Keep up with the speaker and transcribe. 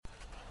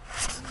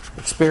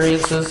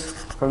experiences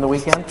from the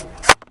weekend?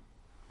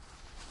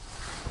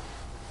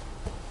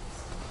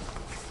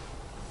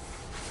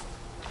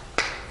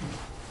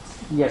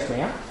 Yes,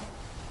 ma'am.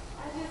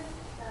 I just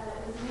thought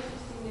it was an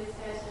interesting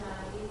discussion on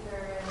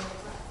ether and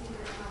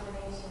secret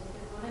combinations,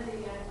 because one of the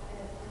young,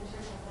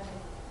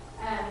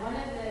 one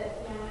of the young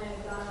men who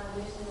had gone on a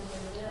mission in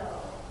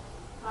Brazil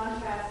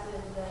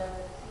contrasted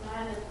the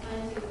land of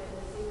plenty with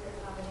the secret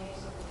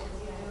combination, because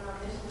newer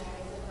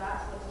missionaries said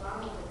that's what's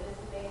wrong with it, is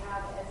that they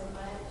have as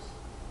much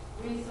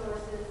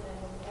resources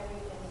and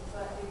everything,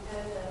 but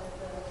because of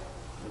the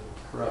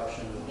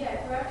Corruption.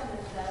 corruption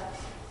and stuff,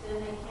 then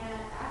they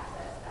can't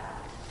access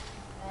that.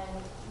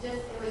 And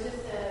it was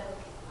just a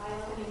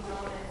eye-opening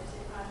moment to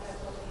contrast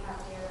what we have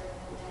here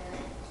and there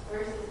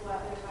versus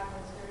what they're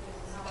talking in scriptures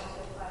and how much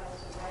it applies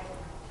to writing.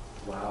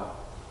 Wow.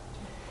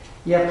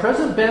 Yeah,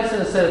 President Benson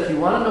has said if you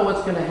want to know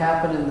what's going to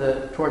happen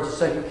towards the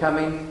second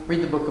coming,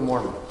 read the Book of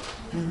Mormon.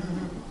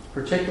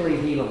 Particularly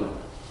Helaman.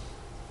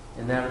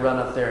 And that run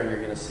up there and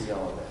you're going to see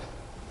all of it.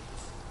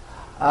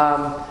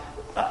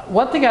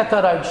 One thing I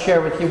thought I'd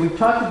share with you, we've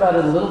talked about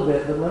it a little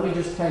bit, but let me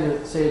just kind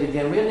of say it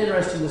again. We had an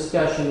interesting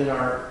discussion in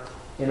our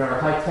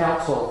High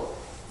Council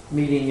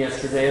meeting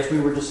yesterday as we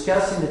were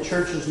discussing the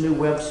church's new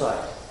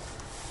website.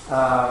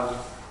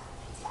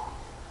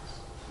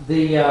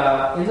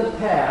 In the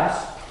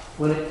past,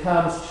 when it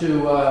comes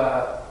to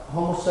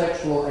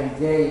homosexual and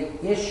gay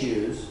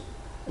issues,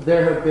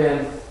 there have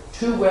been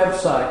two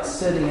websites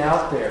sitting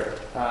out there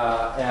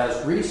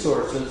as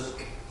resources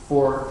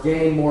for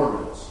gay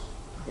Mormons,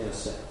 in a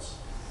sense.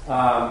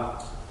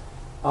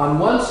 On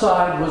one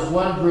side was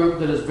one group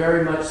that is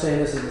very much saying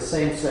this is a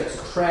same-sex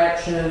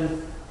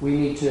attraction. We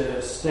need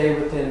to stay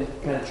within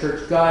kind of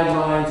church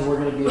guidelines, and we're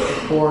going to be a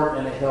support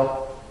and a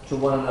help to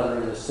one another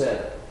in this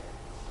setting.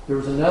 There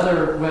was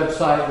another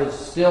website that's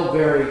still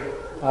very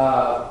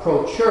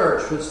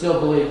pro-church, but still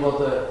believe,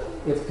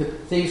 if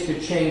things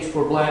could change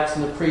for blacks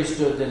in the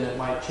priesthood, then it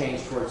might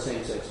change towards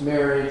same-sex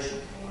marriage.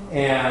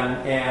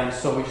 And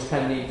so we just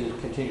kind of need to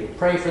continue to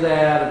pray for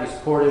that and be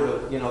supportive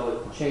of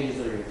the changes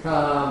that are going to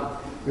come.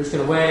 We're just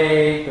going to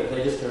wait, but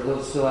they're a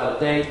little still out of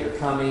date. They're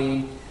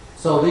coming.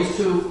 So these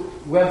two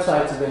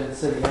websites have been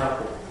sitting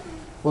out there.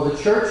 Well, the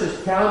church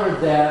has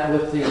countered that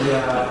with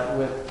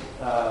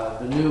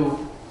the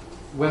new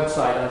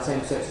website on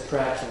same-sex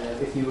attraction. And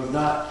if you have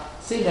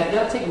not seen that, you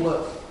got to take a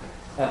look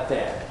at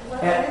that.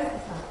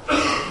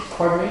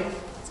 Pardon me?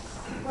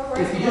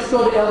 If you just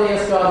go to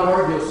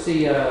LDS.org, you'll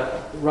see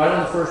right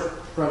on the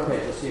front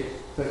page, you'll see a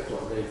quick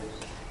one.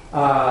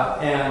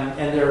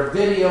 And there are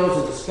videos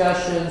and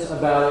discussions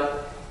about it.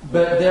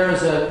 But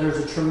there's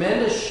a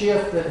tremendous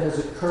shift that has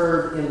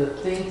occurred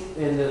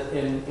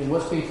in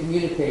what's being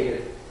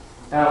communicated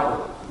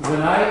outward.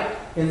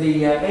 In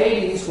the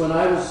 80s, when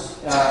I was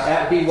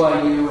at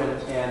BYU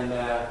and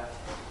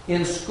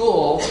in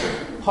school,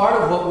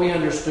 part of what we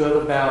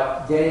understood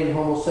about gay and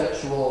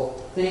homosexual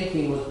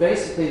thinking was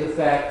basically the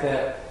fact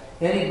that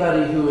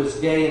anybody who is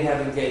gay and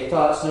having gay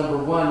thoughts, number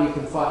one, you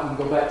can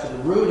go back to the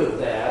root of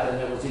that, and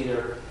it was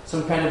either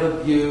some kind of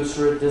abuse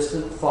or a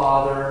distant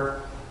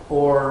father,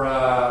 or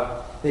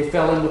they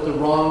fell in with the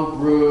wrong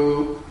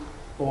group,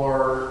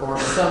 or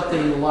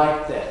something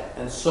like that.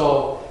 And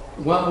so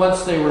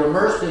once they were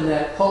immersed in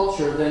that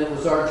culture, then it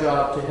was our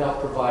job to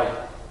help provide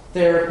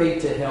therapy,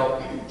 to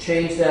help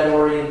change that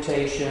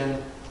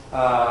orientation,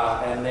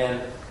 and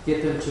then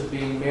get them to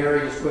being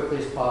married as quickly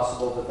as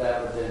possible,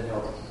 that would then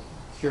help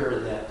cure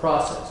in that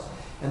process.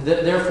 And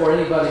therefore,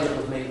 anybody that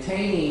was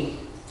maintaining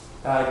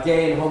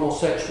gay and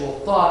homosexual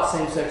thought,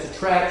 same-sex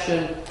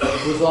attraction,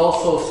 was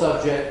also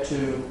subject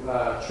to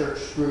church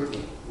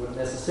scrutiny. Wouldn't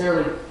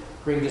necessarily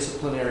bring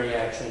disciplinary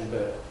action,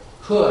 but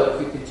could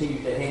if you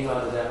continue to hang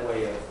on to that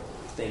way of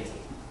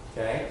thinking.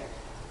 Okay?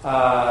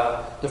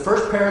 The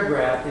first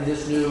paragraph in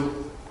this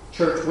new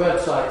church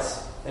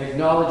website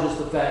acknowledges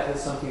the fact that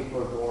some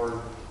people are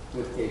born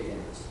with gay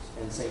tendencies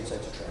and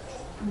same-sex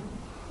attraction.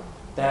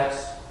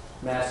 That's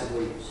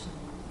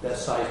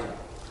seismic.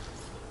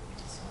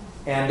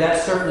 And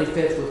that certainly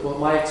fits with what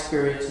my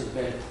experience has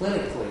been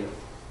clinically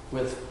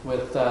with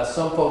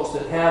some folks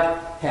that have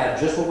had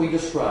just what we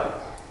described: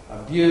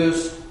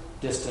 abuse,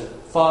 distant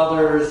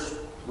fathers,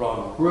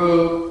 wrong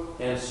group,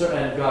 and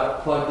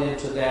got plugged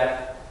into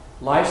that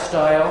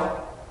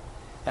lifestyle.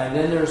 And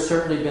then there's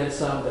certainly been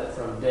some that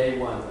from day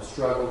one have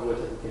struggled with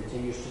it and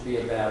continues to be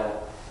a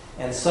battle.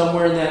 And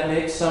somewhere in that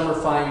mix, some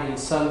are finding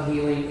some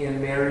healing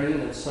in marrying,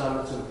 and some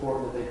it's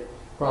important that they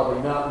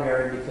probably not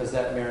marry because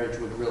that marriage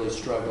would really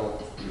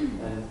struggle.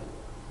 And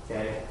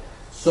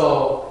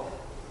so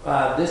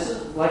this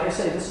is, like I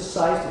say, this is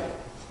seismic.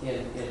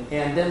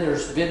 And then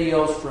there's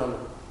videos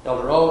from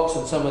Elder Oaks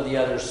and some of the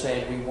others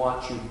saying, we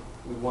want you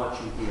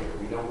here.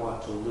 We don't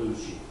want to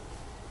lose you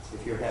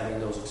if you're having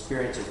those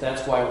experiences.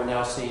 That's why we're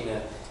now seeing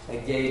a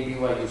gay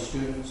BYU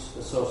Students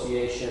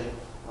Association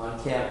on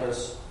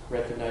campus,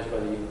 recognized by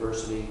the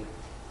university.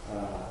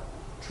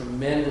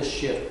 Tremendous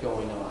shift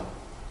going on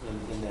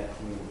in that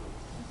community.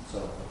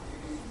 So,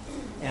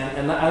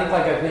 and I think,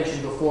 like I've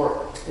mentioned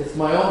before, it's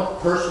my own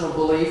personal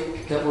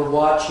belief that we're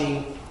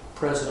watching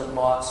President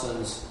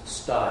Motson's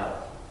style.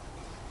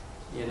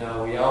 You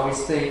know, we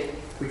always think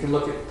we can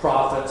look at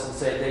prophets and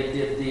say they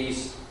did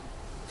these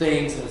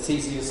things, and it's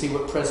easy to see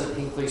what President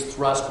Hinckley's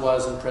thrust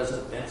was and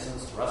President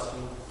Benson's thrust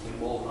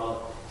and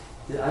all.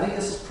 I think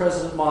this is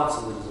President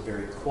Monson that is a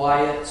very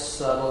quiet,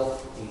 subtle,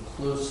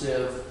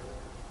 inclusive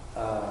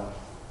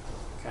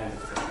kind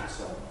of thing.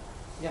 So,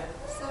 yeah.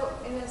 So,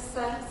 in a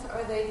sense,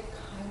 are they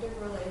kind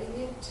of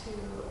relating it to a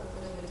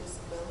bit of a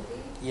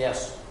disability?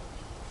 Yes.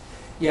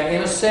 Yeah,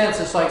 in a sense,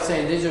 it's like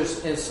saying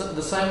it's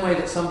the same way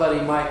that somebody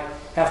might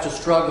have to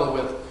struggle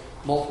with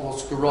multiple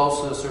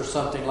sclerosis or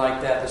something like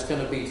that. There's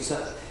going to be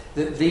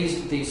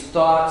these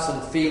thoughts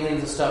and feelings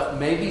and stuff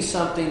may be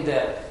something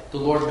that the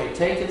Lord may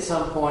take at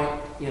some point.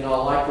 In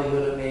all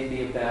likelihood, it may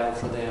be a battle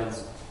for them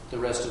the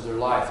rest of their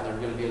life. And there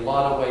are going to be a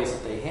lot of ways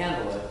that they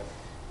handle it,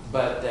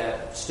 but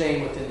that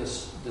staying within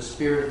the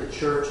spirit of the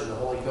church and the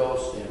Holy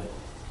Ghost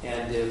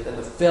and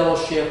the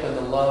fellowship and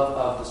the love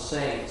of the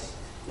saints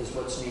is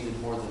what's needed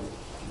more than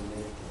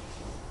anything.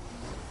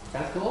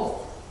 Kind of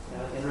cool.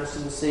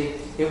 Interesting to see.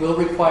 It will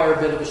require a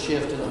bit of a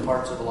shift in the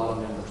hearts of a lot of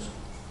members.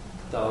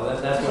 So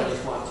that's what I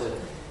just want to.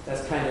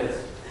 That's kind of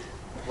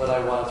what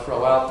I want to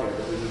throw out there,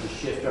 that we need to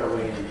shift our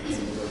way in.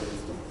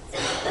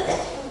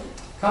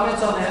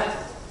 Comments on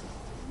that?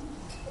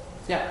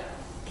 Yeah.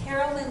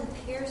 Carolyn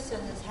Pearson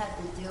has had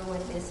to deal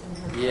with this in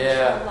her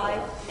personal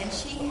life, and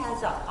she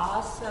has an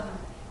awesome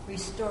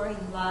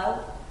Restoring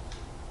Love,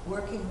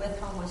 working with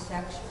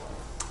homosexuals.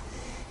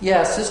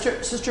 Yeah,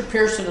 Sister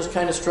Pearson has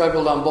kind of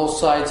struggled on both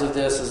sides of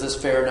this. Is this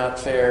fair, not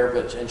fair?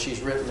 And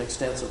she's written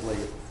extensively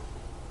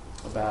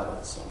about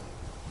it. So,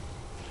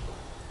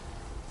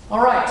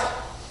 all right,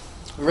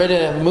 we're ready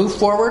to move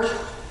forward.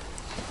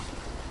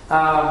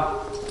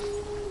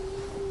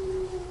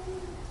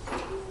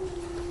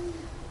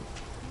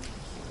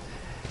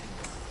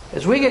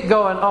 As we get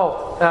going,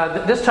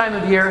 this time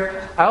of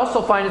year, I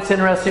also find it's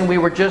interesting. We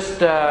were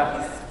just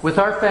with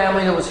our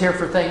family that was here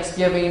for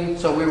Thanksgiving,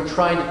 so we were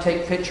trying to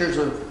take pictures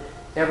of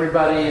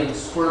everybody and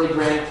squirrely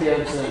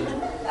grandkids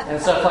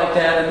and stuff like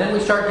that. And then we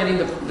start getting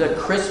the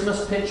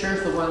Christmas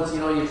pictures, the ones,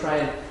 you try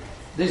and,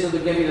 these are the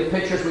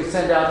pictures we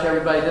send out to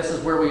everybody. This is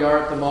where we are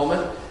at the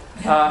moment.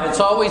 It's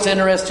always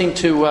interesting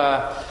to,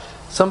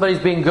 somebody's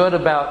being good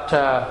about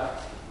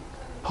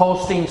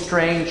posting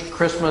strange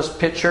Christmas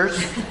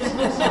pictures.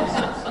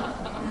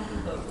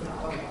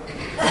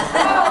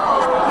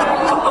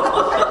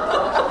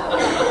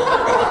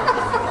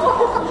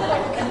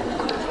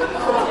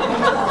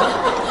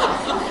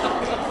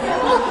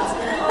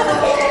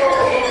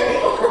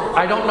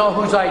 I don't know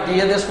whose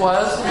idea this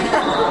was,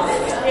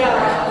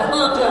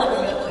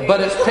 but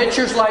it's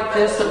pictures like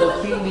this that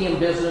will keep me in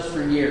business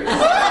for years.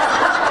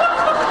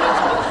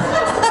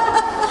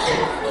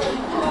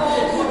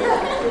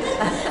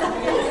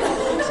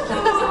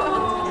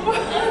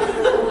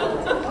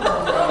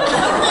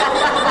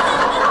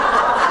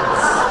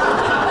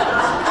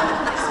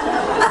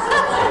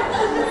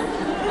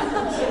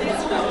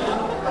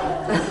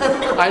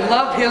 I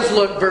love his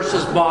look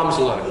versus Mom's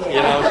look,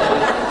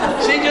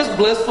 She just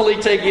blissfully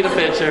taking a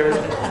picture.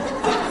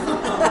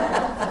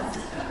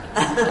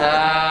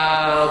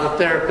 The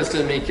therapist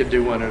in me could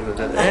do one or the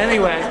other.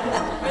 Anyway.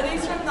 Are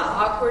these from the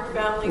Awkward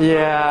Family?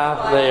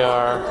 Yeah, they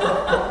are.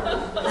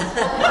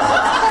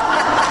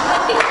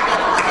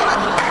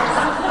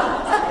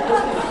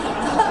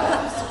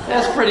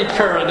 That's pretty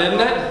current, isn't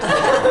it?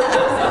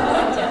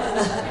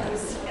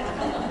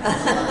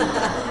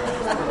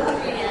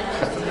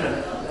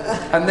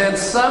 And then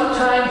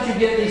sometimes you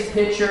get these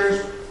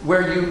pictures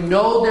where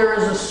there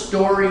is a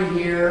story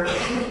here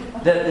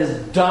that is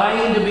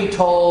dying to be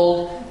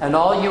told, and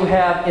all you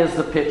have is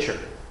the picture.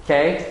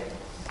 Okay?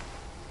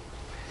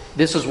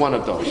 This is one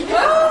of those.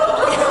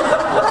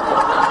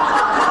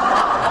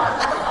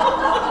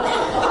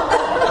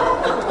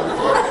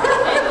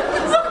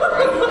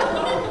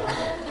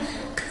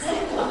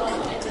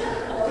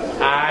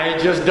 I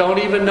just don't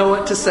even know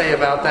what to say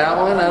about that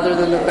one, other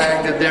than the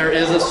fact that there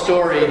is a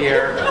story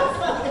here.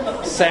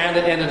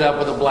 Santa ended up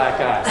with a black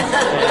eye.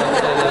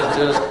 And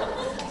it is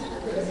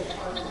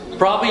just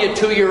probably a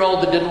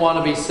 2-year-old that didn't want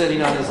to be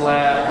sitting on his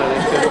lap, but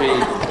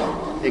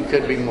it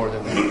could be more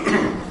than that.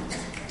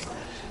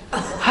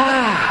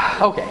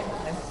 Okay.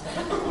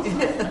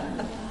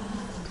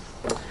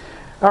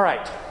 All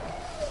right.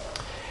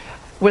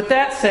 With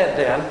that said,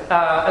 then,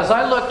 as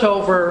I looked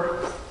over,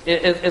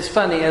 it's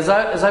funny as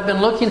I've been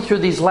looking through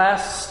these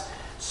last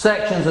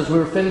sections as we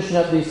were finishing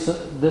up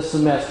this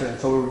semester, and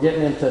so we were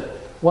getting into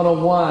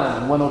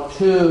 101,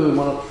 102,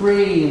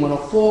 103,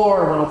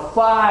 104,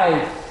 105,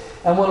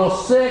 and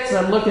 106, and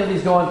I'm looking at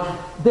these going,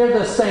 they're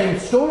the same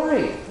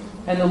story.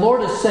 And the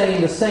Lord is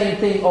saying the same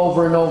thing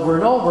over and over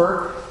and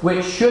over,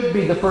 which should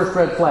be the first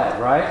red flag,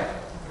 right?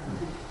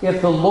 If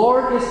the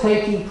Lord is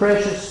taking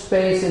precious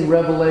space in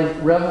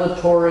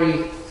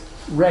revelatory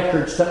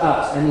records to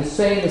us, and He's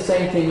saying the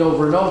same thing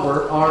over and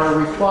over, our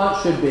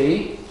response should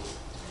be,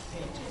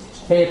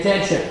 pay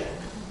attention.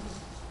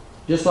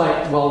 Just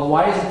like, well,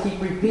 why does He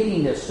keep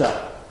repeating this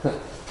stuff?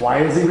 Why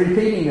is He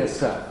repeating this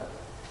stuff?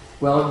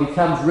 Well, it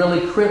becomes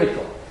really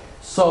critical.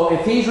 So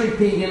if he's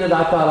repeating it,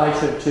 I thought I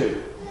should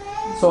too.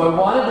 So I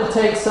wanted to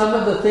take some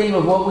of the theme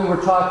of what we were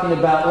talking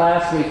about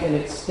last week and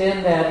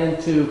extend that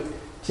into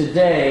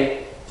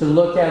today to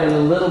look at it a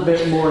little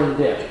bit more in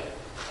depth.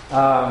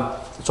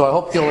 So I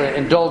hope you'll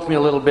indulge me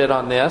a little bit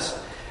on this.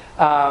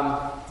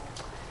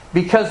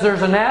 Because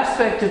there's an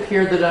aspect of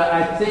here that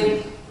I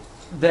think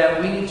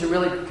that we need to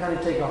really kind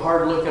of take a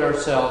hard look at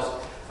ourselves.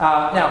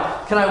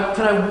 Now, can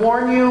I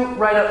warn you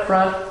right up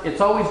front?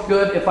 It's always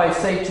good if I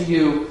say to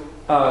you,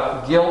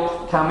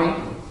 guilt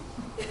coming.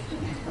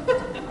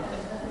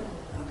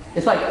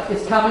 It's like,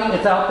 it's coming,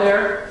 it's out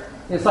there.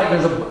 It's like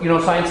there's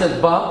a sign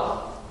says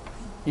bump.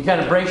 You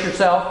kind of brace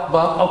yourself,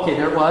 bump. Okay,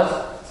 there it was.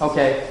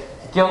 Okay,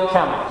 guilt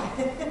coming.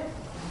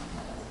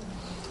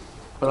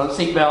 Put on a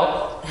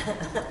seatbelt.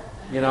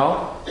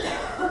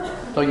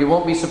 So you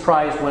won't be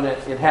surprised when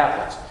it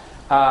happens.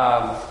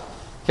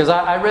 Because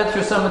I read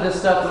through some of this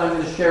stuff that I'm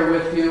going to share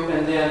with you,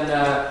 and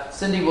then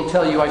Cindy will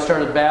tell you I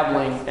started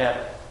babbling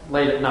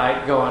late at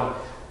night, going,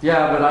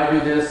 yeah, but I do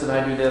this, and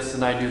I do this,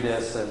 and I do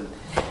this,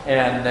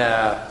 and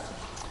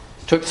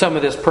took some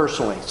of this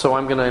personally. So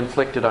I'm going to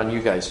inflict it on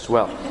you guys as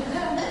well.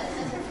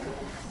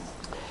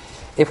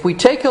 If we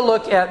take a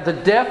look at the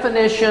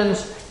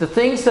definitions, the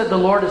things that the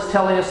Lord is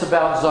telling us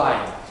about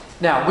Zion.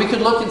 Now, we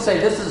could look and say,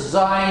 this is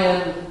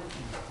Zion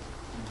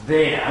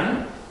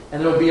then,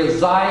 and there will be a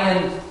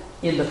Zion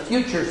in the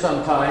future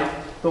sometime.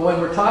 But when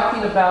we're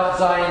talking about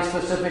Zion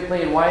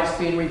specifically and why it's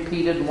being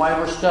repeated and why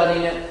we're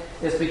studying it,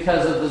 it's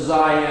because of the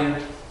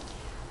Zion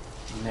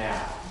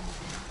now.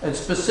 And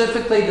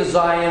specifically the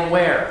Zion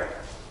where?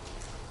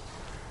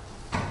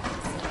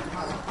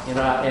 In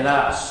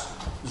us.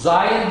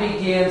 Zion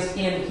begins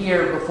in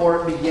here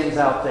before it begins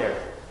out there.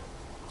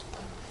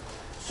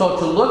 So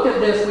to look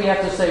at this, we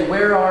have to say,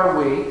 where are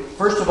we?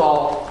 First of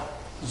all,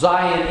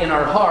 Zion in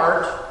our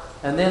heart,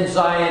 and then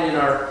Zion in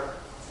our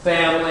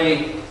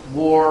family,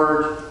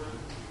 ward,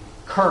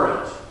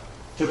 current,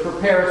 to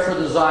prepare us for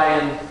the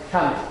Zion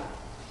coming.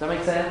 Does that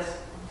make sense?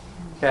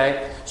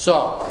 Okay?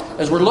 So,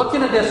 as we're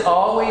looking at this,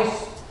 always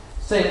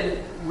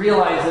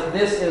realize that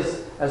this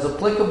is as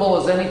applicable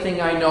as anything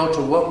I know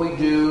to what we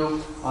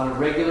do on a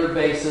regular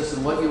basis,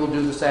 and what you will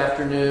do this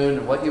afternoon,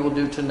 and what you will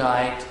do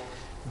tonight.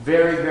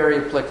 Very, very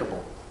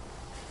applicable.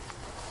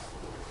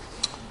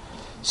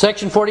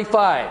 Section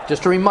 45,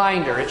 just a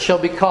reminder, it shall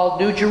be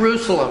called New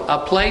Jerusalem,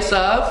 a place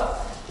of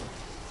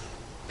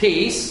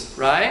peace,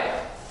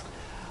 right?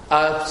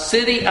 A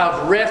city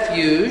of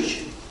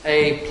refuge,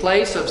 a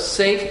place of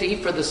safety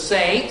for the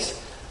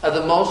saints of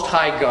the Most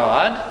High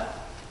God.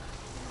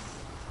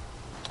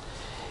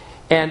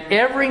 And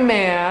every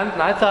man,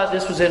 and I thought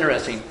this was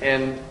interesting,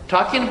 and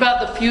talking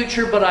about the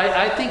future, but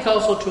I think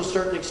also to a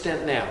certain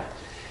extent now.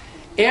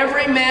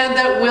 Every man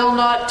that will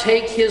not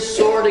take his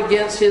sword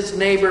against his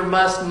neighbor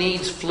must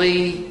needs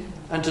flee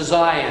unto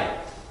Zion.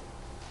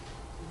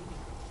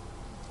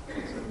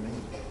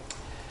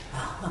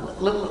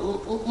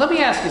 Let me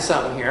ask you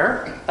something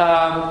here.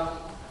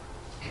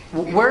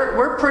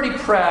 We're pretty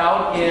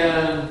proud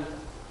in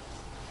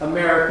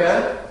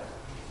America,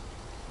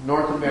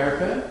 North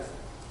America.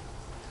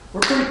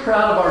 We're pretty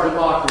proud of our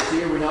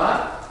democracy, are we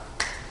not?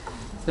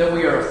 That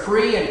we are a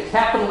free and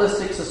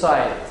capitalistic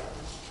society.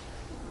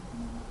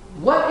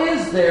 What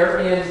is there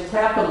in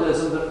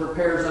capitalism that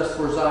prepares us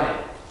for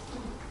Zion?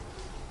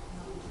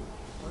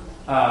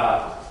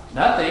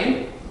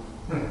 Nothing.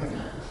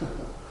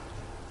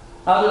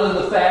 Other than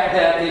the fact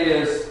that it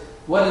is,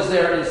 what is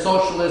there in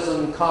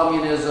socialism,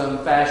 communism,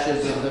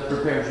 fascism that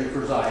prepares you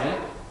for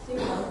Zion?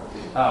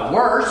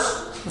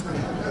 Worse.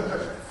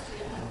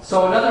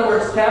 So in other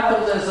words,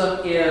 capitalism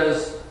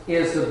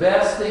is the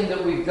best thing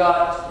that we've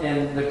got,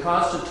 and the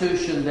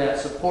Constitution that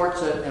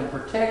supports it and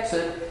protects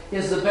it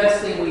is the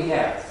best thing we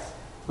have.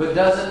 But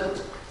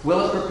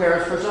will it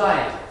prepare us for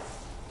Zion?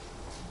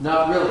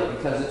 Not really,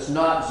 because it's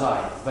not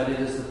Zion, but it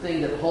is the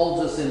thing that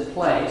holds us in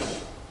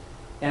place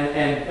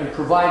and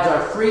provides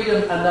our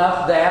freedom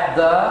enough that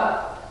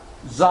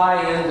the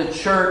Zion, the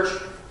church,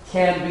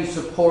 can be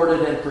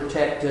supported and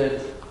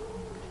protected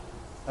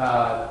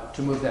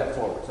to move that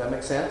forward. Does that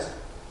make sense?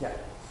 Yeah.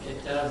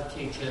 It does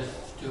teach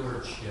us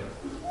stewardship.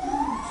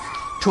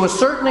 To a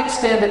certain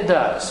extent it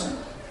does.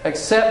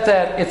 Except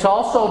that it's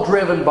also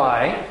driven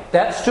by,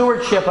 that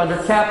stewardship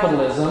under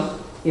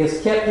capitalism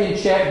is kept in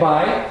check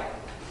by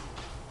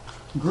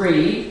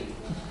greed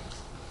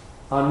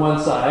on one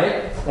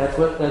side. That's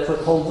what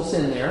holds us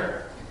in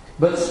there.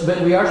 But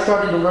we are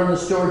starting to learn the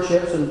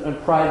stewardships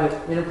and private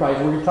enterprise.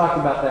 We're going to talk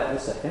about that in a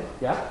second.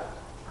 Yeah?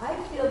 I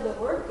feel the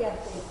work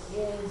ethic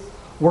is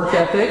Work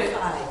ethic?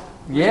 magnified.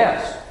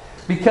 Yes.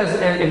 Because,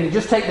 and you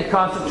just take the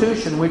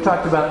Constitution, we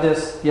talked about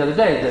this the other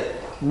day,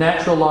 that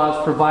natural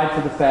laws provide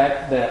for the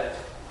fact that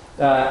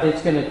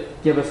it's going to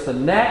give us the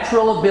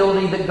natural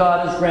ability that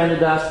God has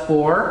granted us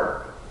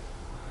for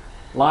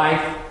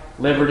life,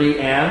 liberty,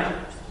 and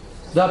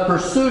the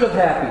pursuit of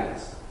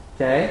happiness.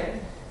 Okay?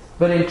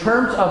 But in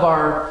terms of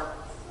our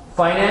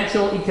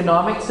financial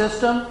economic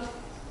system,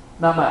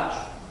 not much.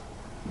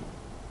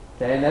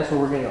 Okay, and that's where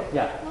we're going to go.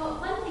 Yeah. Well,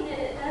 one thing that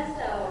it does,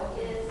 though,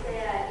 is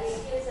that it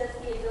gives us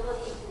the ability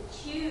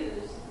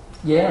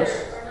Yes.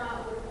 Or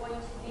not, we're going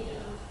to be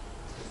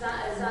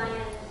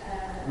Zion.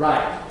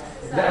 Right.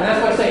 And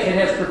that's why I say it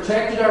has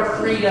protected our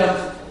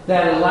freedoms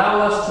that allow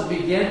us to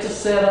begin to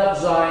set up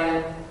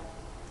Zion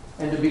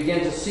and to begin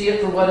to see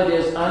it for what it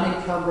is,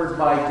 unencumbered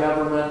by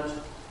government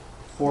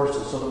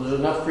forces. So there's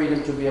enough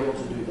freedom to be able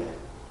to do that.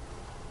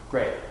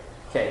 Great.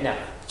 Okay, now,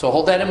 so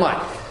hold that in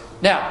mind.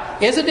 Now,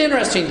 is it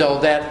interesting, though,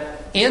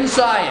 that in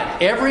Zion,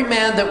 every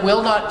man that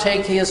will not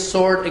take his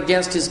sword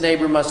against his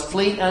neighbor must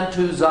flee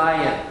unto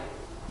Zion?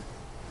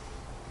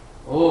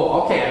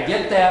 Oh, okay, I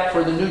get that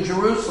for the New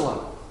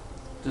Jerusalem.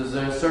 Does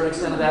there a certain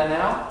extent of that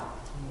now?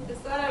 Is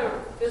that a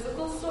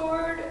physical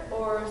sword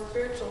or a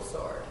spiritual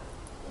sword?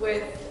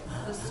 With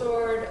the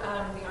sword,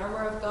 the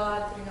armor of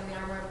God, putting on the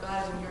armor of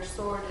God, and your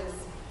sword is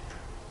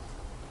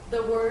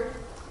the word?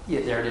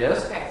 Yeah, there it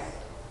is. Okay.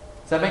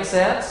 Does that make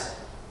sense?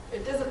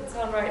 It doesn't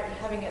sound right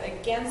having it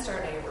against our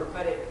neighbor,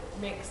 but it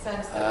makes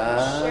sense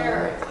that we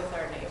share it with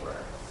our neighbor.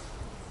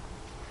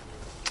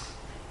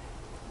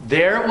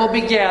 There will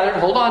be gathered,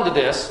 hold on to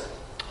this.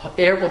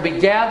 There will be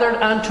gathered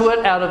unto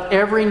it out of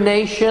every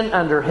nation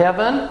under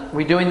heaven. Are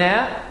we doing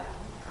that?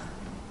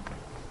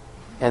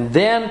 And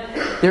then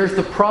there's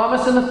the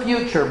promise in the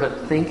future,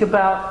 but think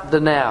about the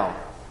now.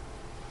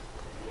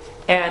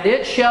 And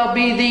it shall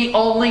be the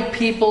only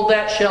people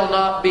that shall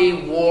not be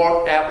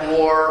at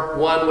war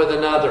one with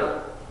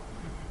another.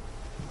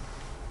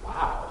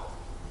 Wow.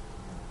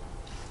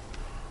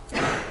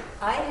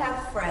 I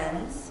have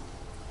friends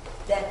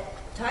that,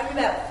 talking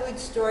about food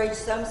storage,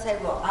 some say,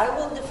 well, I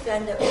will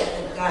defend it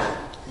with a gun.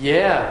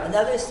 Yeah. And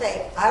others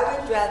say, I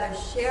would rather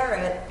share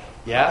it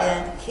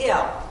than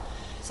kill.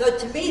 So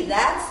to me,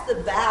 that's the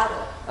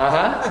battle.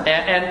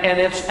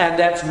 And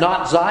that's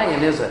not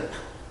Zion, is it?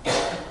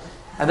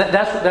 And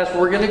that's where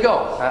we're going to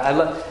go.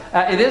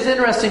 It is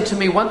interesting to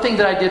me. One thing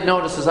that I did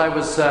notice as I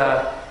was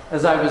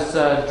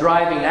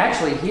driving,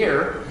 actually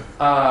here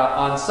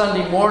on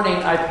Sunday morning,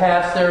 I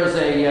passed. There is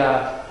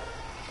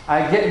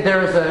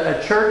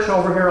a church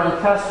over here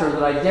on Custer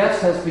that I guess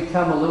has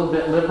become a little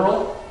bit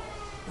liberal.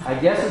 I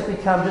guess it's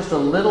become just a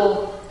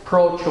little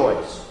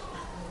pro-choice.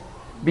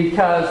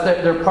 Because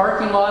their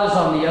parking lot is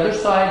on the other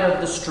side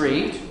of the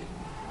street,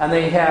 and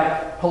they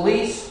have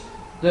police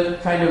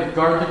that kind of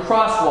guard the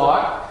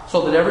crosswalk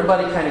so that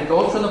everybody kind of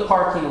goes from the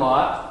parking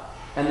lot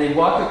and they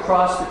walk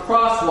across the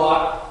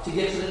crosswalk to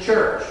get to the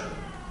church.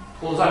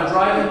 Well, as I'm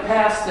driving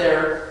past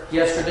there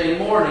yesterday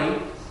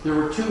morning, there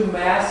were two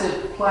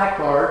massive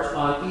placards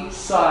on each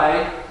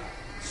side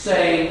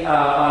saying,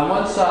 on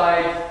one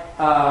side,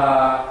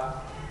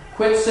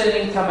 quit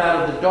sinning, come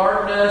out of the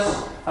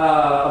darkness,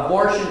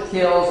 abortion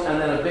kills, and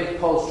then a big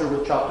poster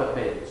with chopped up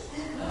babies.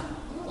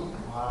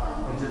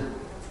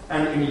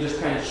 And you just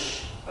kind of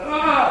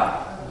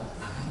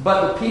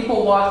But the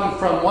people walking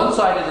from one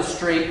side of the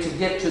street to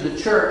get to the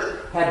church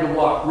had to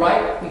walk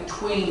right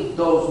between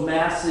those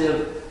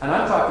massive, and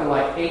I'm talking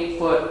like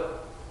 8-foot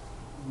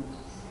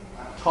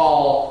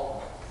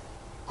tall,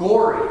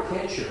 gory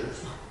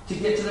pictures to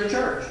get to the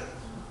church.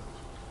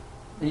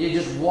 And you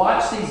just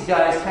watch these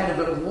guys kind of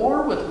at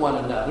war with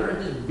one another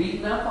and just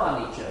beating up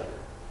on each other.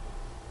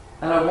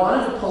 And I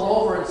wanted to pull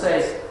over and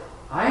say,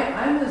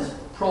 I'm as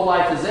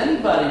pro-life as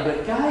anybody,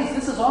 but guys,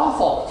 this is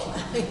awful.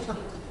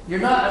 You're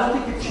not, I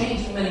don't think you're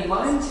changing many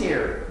minds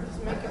here.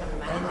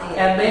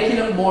 And making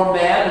it more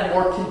mad and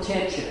more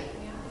contention.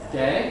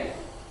 Okay?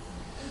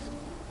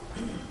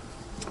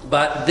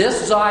 But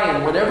this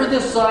Zion, whatever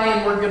this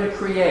Zion we're going to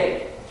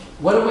create,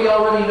 what do we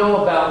already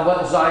know about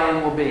what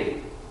Zion will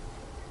be?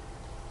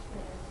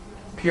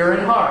 Pure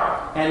in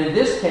heart. And in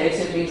this case,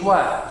 it means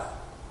what?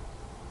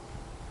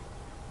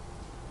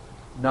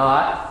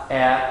 Not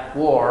at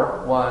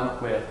war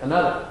one with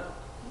another.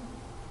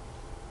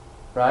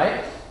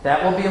 Right?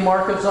 That will be a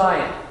mark of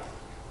Zion.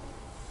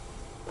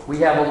 We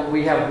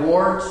have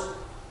wards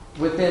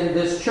within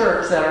this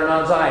church that are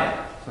not Zion.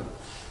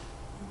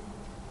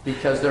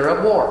 Because they're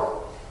at war.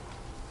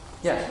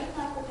 Yes? Do we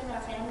like within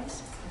our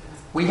families?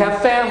 We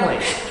have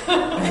families.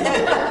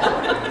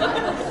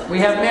 We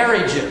have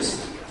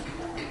marriages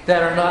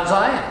that are not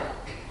Zion.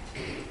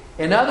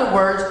 In other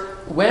words,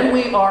 when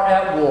we are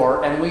at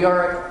war and we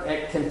are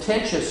at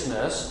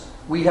contentiousness,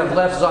 we have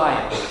left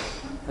Zion.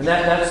 And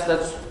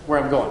that's where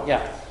I'm going.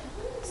 Yeah.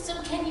 So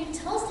can you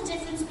tell us the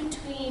difference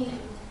between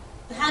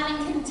having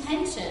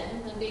contention,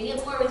 and being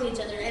at war with each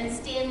other, and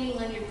standing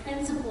on your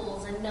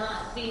principles and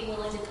not being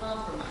willing to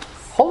compromise?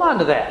 Hold on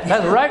to that.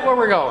 That's right where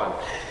we're going.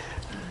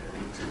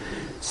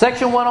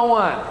 Section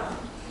 101.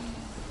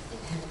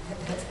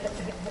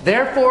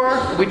 Therefore,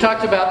 we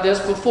talked about this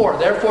before.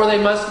 Therefore,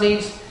 they must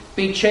needs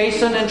be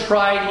chastened and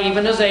tried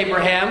even as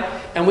Abraham.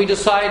 And we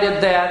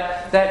decided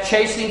that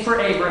chastening for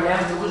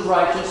Abraham, who was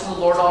righteous, and the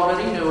Lord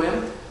already knew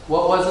him.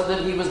 What was it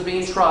that he was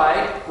being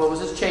tried? What was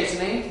his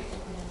chastening?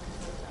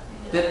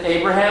 That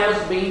Abraham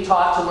was being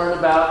taught to learn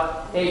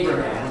about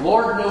Abraham. The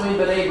Lord knew him,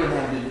 but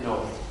Abraham didn't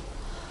know him.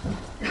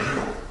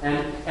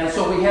 And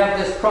so we have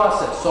this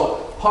process.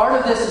 So part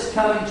of this is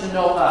coming to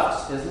know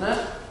us, isn't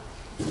it?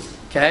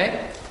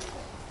 Okay?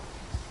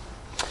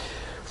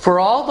 For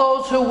all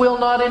those who will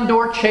not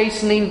endure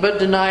chastening but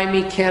deny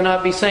me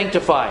cannot be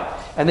sanctified.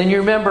 And then you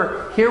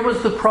remember, here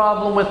was the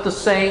problem with the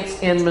saints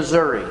in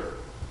Missouri.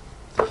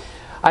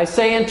 I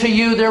say unto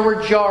you, there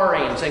were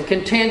jarrings and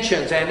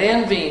contentions and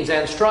envyings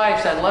and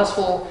strifes and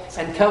lustful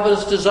and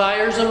covetous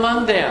desires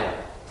among them.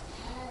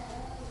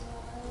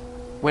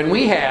 When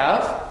we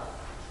have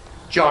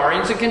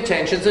jarrings and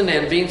contentions and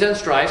envyings and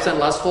strifes and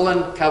lustful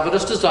and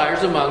covetous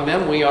desires among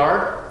them, we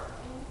are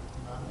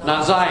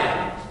not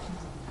Zion.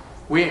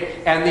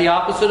 And the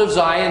opposite of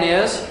Zion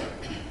is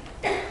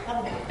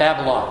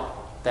Babylon.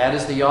 That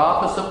is the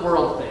opposite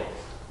world thing.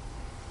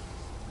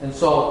 And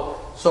so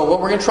what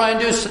we're going to try and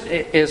do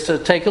is to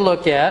take a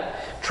look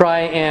at,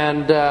 try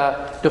and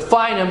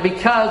define them,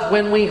 because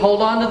when we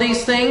hold on to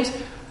these things,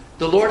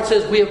 the Lord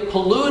says we have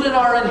polluted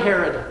our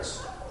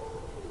inheritance.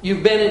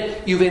 You've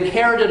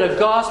inherited a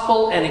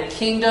gospel and a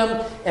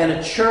kingdom and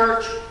a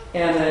church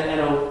and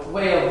a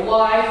way of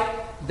life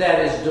that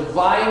is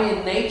divine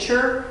in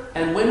nature.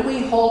 And when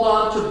we hold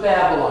on to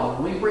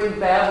Babylon, when we bring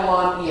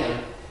Babylon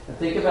in, and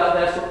think about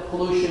that's what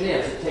pollution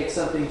is. It takes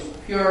something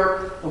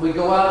pure, and we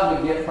go out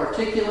and we get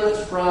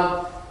particulates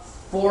from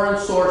foreign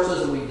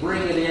sources, and we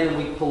bring it in and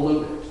we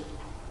pollute it.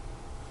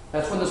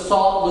 That's when the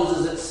salt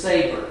loses its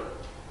savor.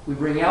 We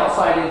bring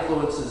outside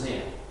influences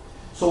in.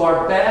 So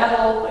our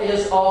battle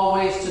is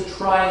always to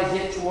try and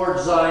get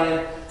towards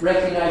Zion,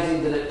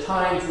 recognizing that at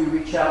times we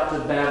reach out to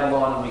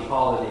Babylon and we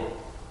haul it in.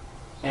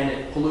 And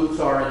it pollutes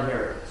our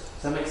inheritance.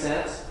 Does that make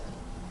sense?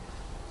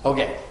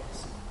 Okay.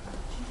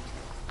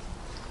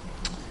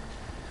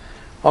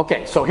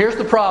 Okay, so here's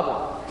the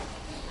problem.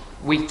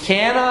 We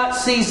cannot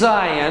see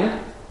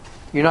Zion.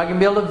 You're not going to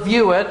be able to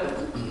view it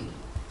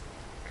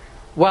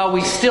while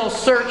we still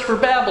search for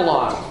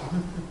Babylon.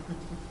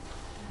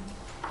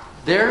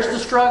 There's the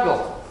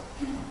struggle.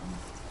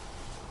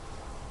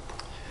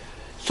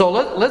 So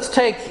let's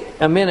take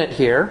a minute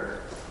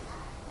here.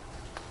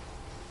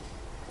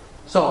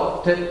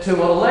 So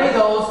to allay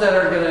those that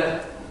are going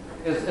to,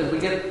 as we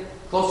get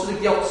close to the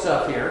guilt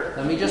stuff here,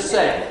 let me just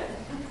say,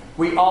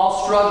 we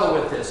all struggle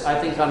with this,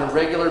 I think, on a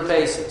regular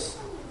basis.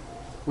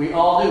 We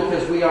all do,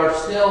 because we are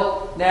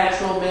still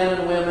natural men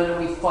and women,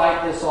 and we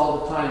fight this all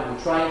the time.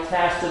 We try and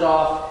cast it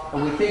off,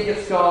 and we think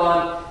it's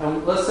gone.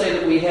 And let's say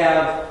that we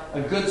have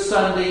a good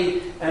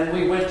Sunday, and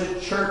we went to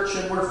church,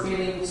 and we're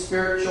feeling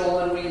spiritual,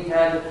 and we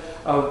had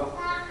a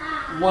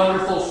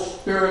wonderful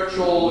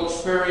spiritual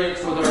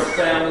experience with our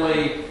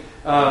family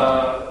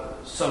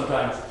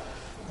sometimes.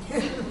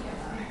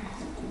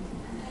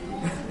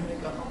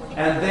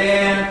 And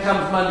then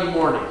comes Monday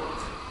morning,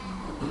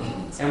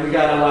 and we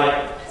got to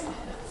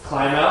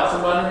climb out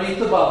from underneath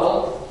the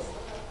bubble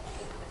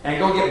and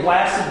go get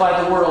blasted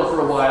by the world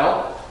for a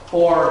while.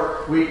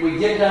 Or we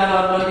get down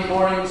on Monday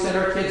morning, we send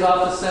our kids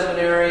off to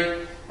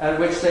seminary, at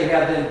which they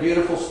have then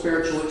beautiful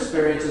spiritual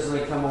experiences, and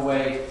they come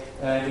away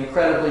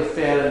incredibly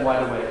fed and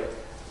wide awake.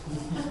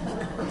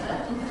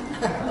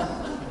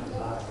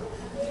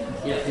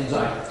 Yes, in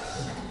Zion.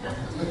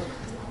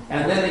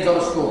 And then they go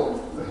to school.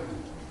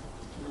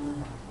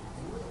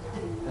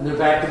 And they're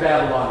back to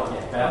Babylon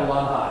again.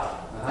 Babylon High.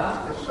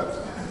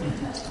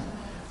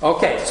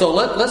 Okay, so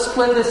let's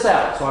split this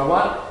out.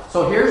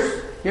 So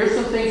here's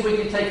some things we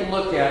can take a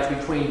look at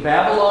between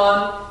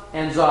Babylon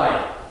and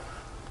Zion.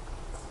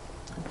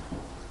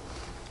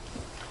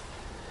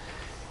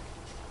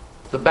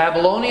 The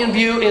Babylonian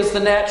view is the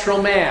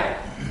natural man.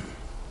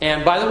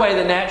 And by the way,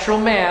 the natural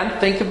man,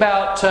 think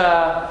about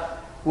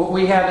what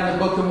we have in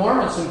the Book of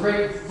Mormon, some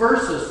great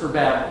verses for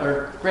Babylon,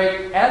 or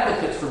great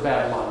advocates for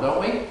Babylon,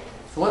 don't we?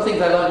 So one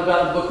thing I love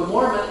about the Book of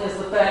Mormon is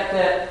the fact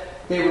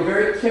that they were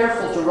very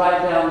careful to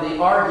write down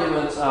the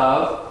arguments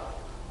of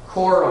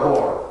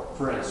Korihor,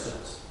 for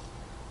instance.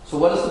 So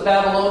what is the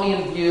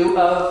Babylonian view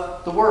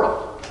of the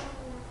world?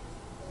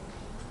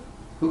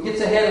 Who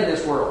gets ahead in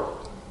this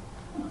world?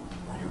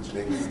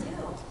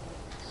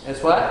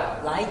 It's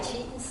what? Lie,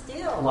 cheat, and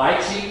steal.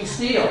 Lie, cheat, and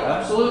steal.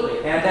 Absolutely.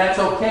 And that's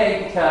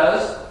okay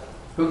because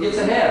who gets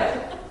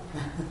ahead?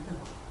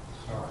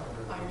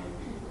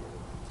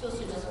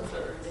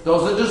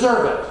 Those that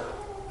deserve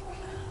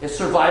it. It's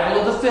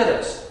survival of the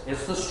fittest.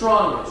 It's the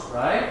strongest,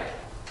 right?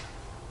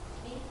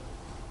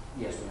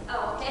 Yes, ma'am.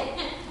 Oh, okay.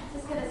 I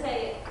was going to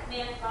say,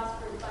 man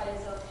prospers by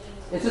his own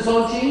genius. It's his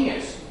own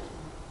genius.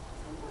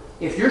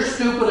 If you're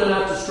stupid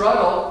enough to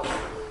struggle,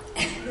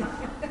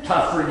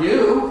 tough for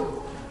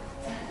you.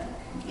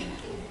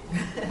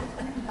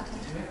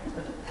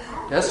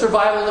 That's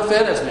survival of the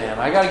fittest, man.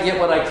 I got to get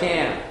what I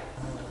can.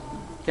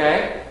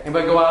 Okay?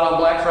 Anybody go out on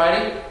Black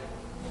Friday?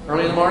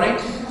 Early in the morning?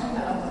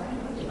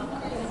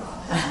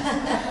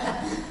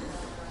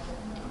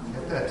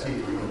 Get that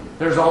TV.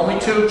 There's only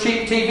 2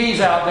 cheap TVs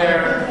out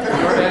there in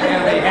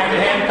the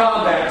hand-to-hand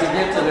combat to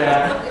get to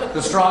that.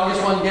 The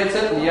strongest one gets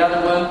it, and the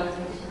other one,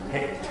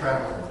 hey,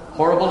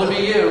 horrible to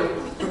be you.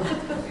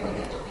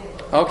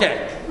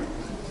 Okay.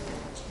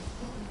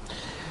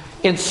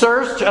 In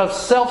search of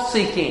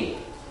self-seeking.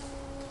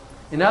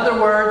 In other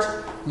words,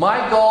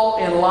 my goal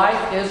in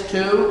life is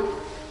to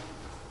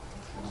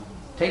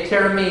take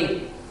care of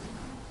me.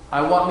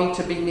 I want me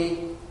to be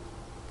me.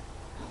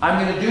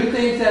 I'm going to do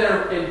things that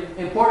are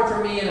important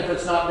for me, and if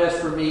it's not best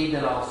for me,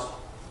 then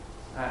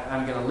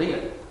I'm going to leave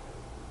it.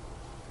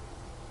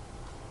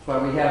 That's why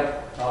we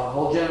have a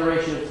whole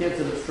generation of kids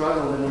that have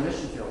struggled in the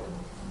mission field.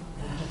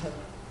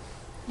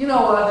 You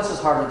know what? This is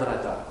harder than I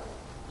thought.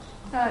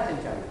 I think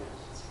I did.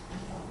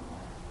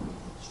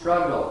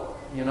 Struggle,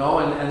 you know,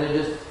 and they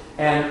just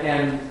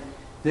and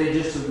they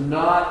just have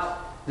not.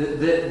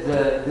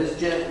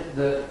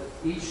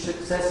 Each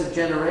successive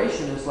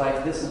generation is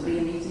like, this is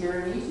being easier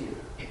and easier.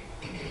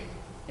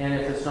 And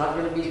if it's not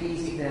going to be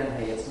easy, then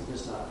hey, it's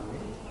just not for me.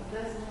 It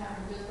doesn't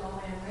happen just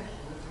only in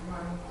missions.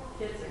 Remember,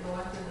 kids that go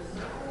into the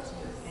service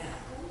just can't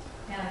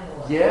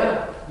handle it.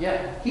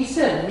 Yeah. He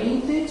said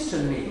mean things to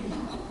me.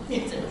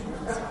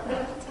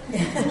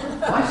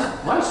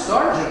 My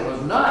sergeant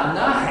was not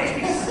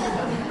nice.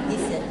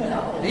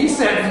 He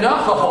said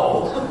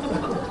no.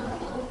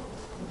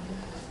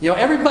 You know,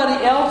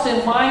 everybody else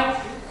in my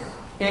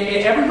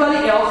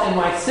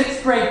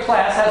 6th grade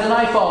class has an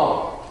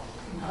iPhone.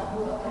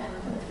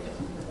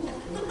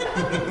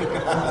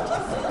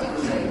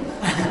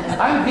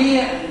 I'm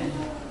being,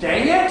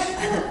 dang it!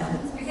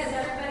 It's because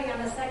everybody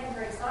on the 2nd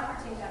grade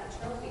soccer team got a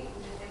trophy.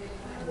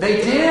 They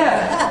did.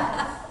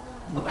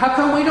 How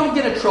come we don't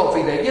get a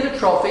trophy? They get a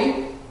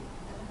trophy.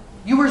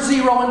 You were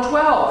 0 and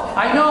 12.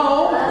 I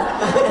know,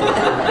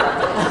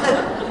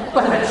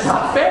 but it's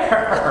not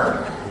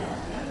fair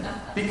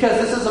because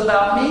this is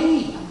about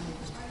me.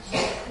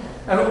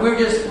 I mean, we're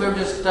just.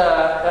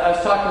 I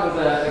was talking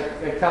with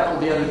a couple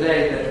the other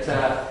day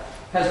that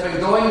has been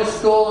going to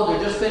school, and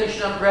they're just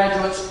finishing up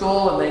graduate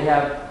school, and they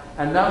have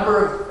a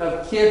number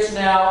of kids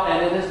now,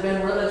 and it has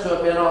been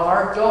a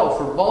hard go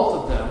for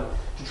both of them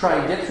to try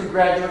and get through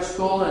graduate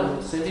school.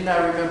 And Cindy and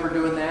I remember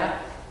doing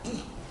that.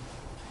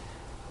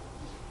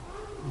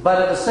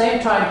 But at the same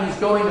time, he's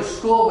going to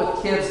school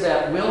with kids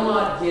that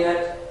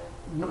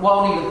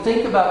won't even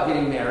think about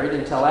getting married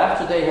until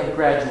after they have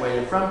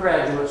graduated from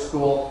graduate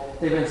school.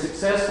 They've been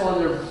successful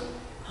in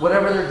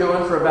whatever they're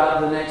doing for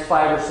about the next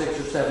 5 or 6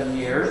 or 7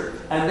 years.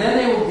 And then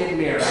they will get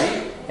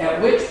married,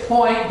 at which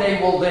point they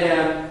will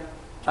then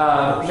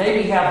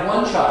maybe have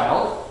 1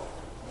 child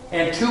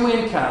and 2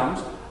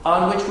 incomes,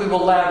 on which we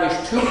will lavish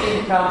 2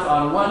 incomes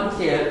on 1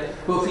 kid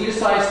who, if he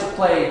decides to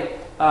play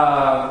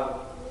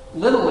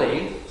Little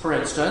League, for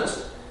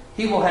instance,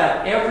 he will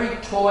have every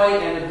toy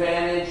and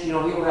advantage. You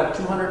know, he will have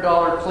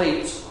 $200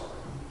 cleats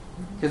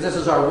because this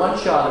is our one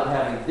shot at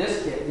having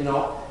this kid. You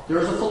know,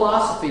 there's a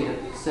philosophy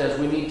that says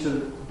we need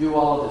to do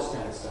all of this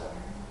kind of stuff.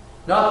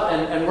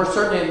 And we're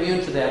certainly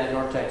immune to that in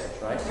North Texas,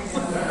 right?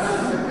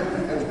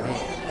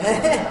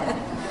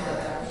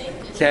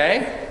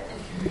 Okay.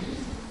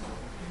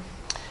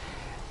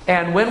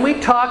 And when we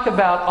talk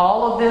about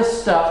all of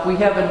this stuff, we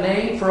have a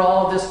name for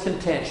all of this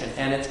contention,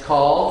 and it's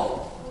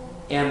called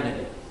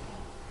enmity.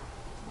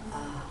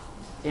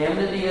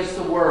 Enmity is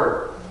the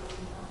word.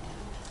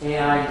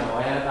 And I know,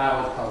 and I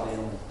always call it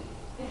enmity.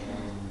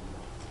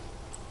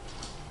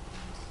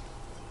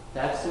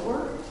 That's the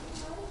word.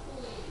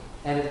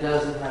 And it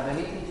doesn't have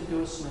anything to do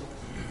with snakes.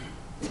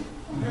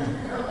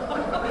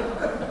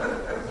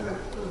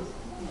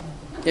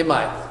 It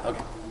might.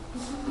 Okay.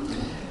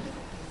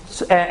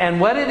 So,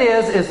 and what it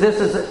is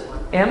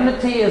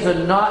enmity is a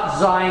not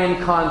Zion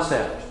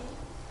concept.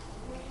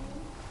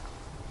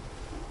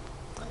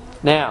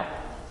 Now,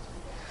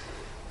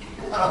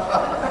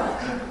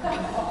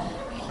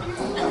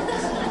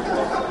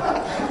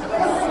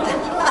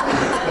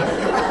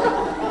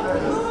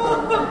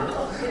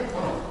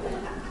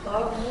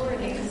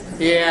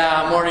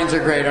 yeah, mornings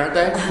are great, aren't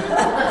they?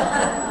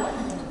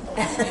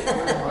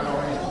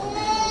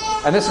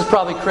 And this is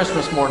probably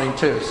Christmas morning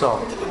too. So,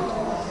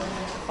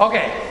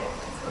 okay,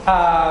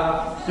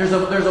 there's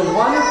a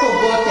wonderful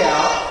book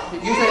out.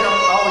 Usually I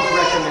don't always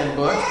recommend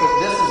books, but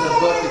this is a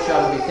book that you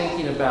ought to be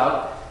thinking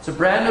about. It's a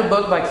brand new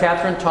book by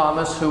Catherine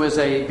Thomas, who is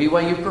a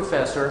BYU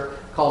professor,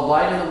 called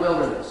Light in the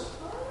Wilderness.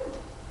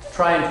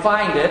 Try and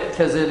find it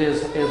because it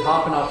is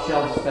hopping off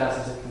shelves as fast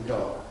as it can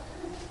go.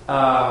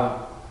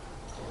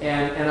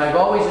 And I've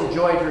always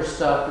enjoyed her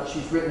stuff, but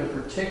she's written a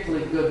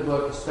particularly good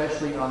book,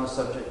 especially on the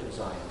subject of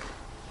Zion.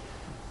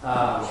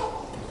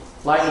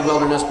 Light in the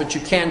Wilderness, but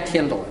you can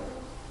Kindle it,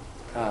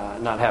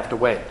 not have to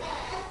wait.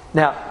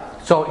 Now,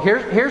 so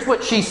here's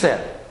what she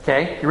said.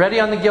 Okay, you ready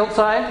on the guilt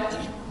side?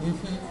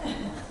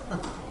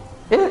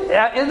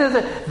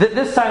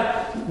 This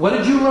time, what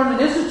did you learn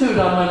at Institute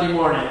on Monday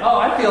morning? Oh,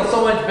 I feel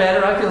so much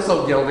better. I feel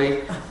so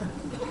guilty.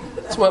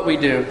 That's what we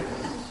do.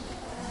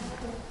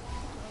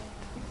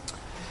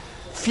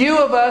 Few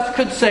of us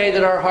could say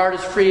that our heart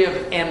is free of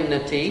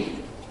enmity,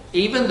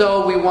 even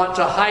though we want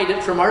to hide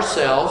it from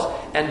ourselves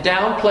and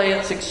downplay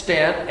its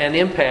extent and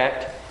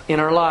impact in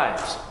our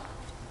lives.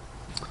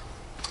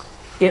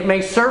 It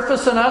may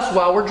surface in us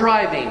while we're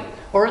driving,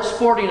 or at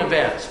sporting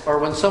events, or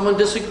when someone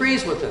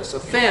disagrees with us,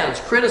 offends,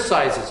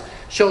 criticizes,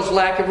 shows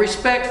lack of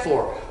respect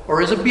for,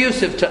 or is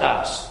abusive to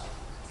us.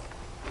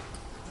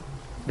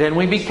 Then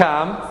we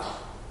become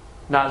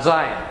not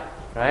Zion,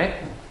 right?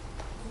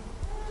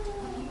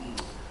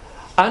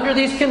 Under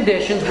these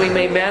conditions, we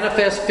may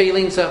manifest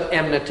feelings of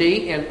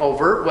enmity in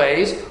overt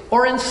ways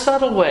or in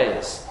subtle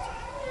ways.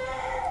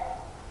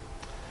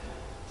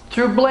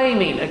 Through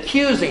blaming,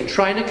 accusing,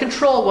 trying to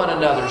control one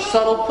another,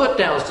 subtle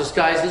put-downs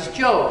disguised as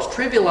jokes,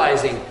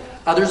 trivializing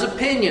others'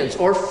 opinions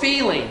or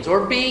feelings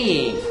or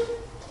being.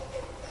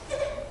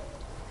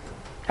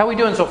 How are we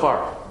doing so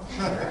far?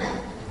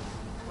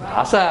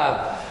 Awesome.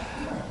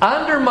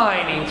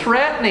 Undermining,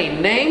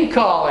 threatening,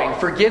 name-calling,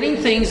 forgetting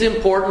things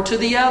important to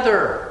the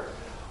other,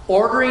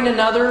 ordering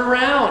another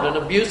around, an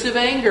abusive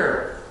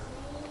anger.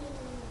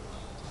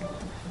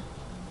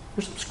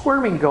 There's some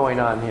squirming going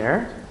on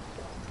here.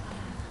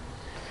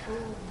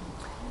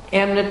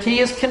 Enmity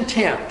is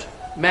contempt,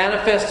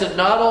 manifested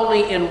not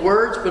only in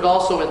words but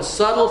also in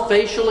subtle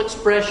facial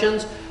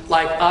expressions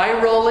like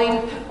eye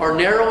rolling or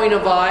narrowing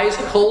of eyes,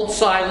 cold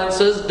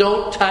silences,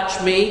 don't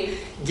touch me,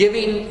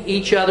 giving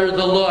each other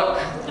the look.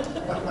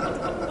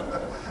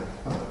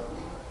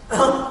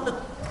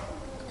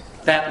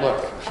 That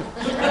look.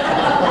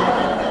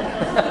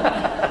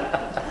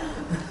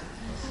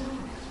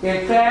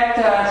 In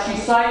fact, she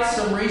cites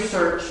some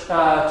research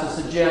to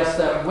suggest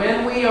that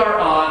when we are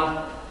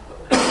on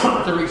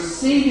the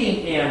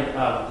receiving end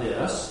of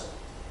this,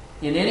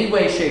 in any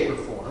way, shape, or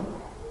form,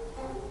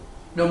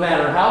 no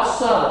matter how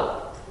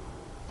subtle,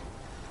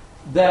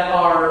 that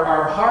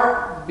our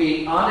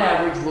heartbeat on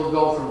average will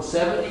go from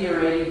 70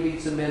 or 80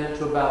 beats a minute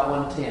to about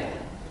 110,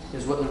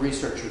 is what the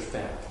researchers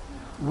found.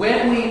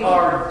 When we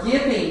are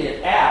giving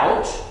it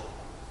out,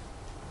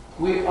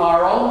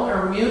 our own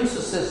immune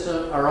system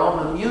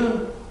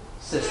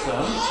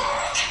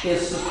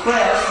is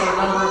suppressed for a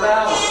number of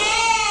hours.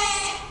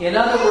 In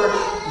other words,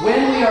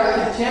 when we are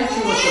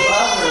contemptuous of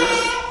others,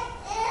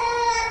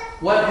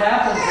 what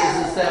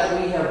happens is that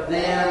we have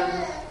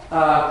then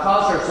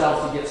caused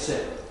ourselves to get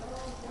sick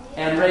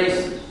and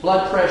raise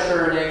blood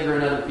pressure and anger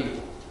in other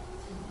people.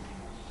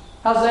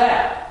 How's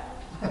that?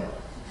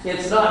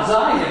 It's not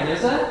Zion,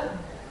 is it?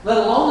 Let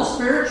alone the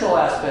spiritual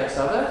aspects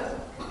of it.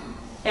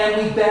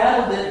 And we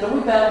battle it. Don't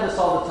we battle this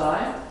all the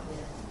time?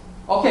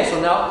 Okay,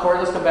 so now, Corey,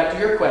 let's come back to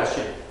your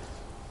question.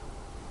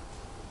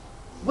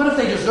 What if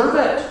they deserve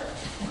it?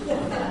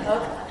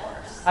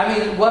 I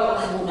mean,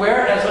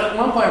 whereas at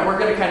one point we're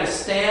going to kind of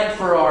stand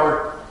for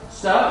our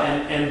stuff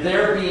and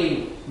they're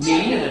being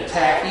mean and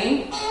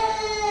attacking.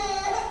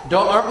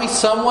 Aren't we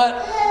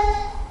somewhat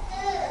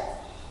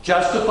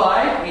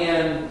justified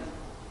in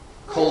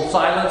cold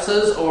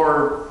silences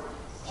or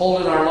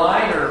holding our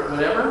line or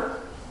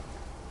whatever?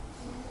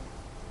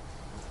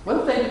 What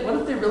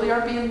if they really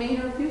are being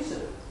mean or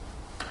abusive?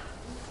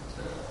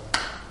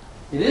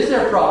 It is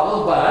their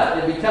problem, but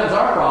it becomes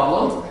our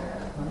problem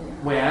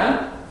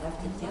when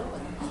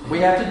we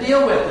have to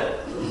deal with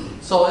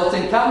it. So it's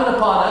incumbent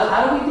upon us.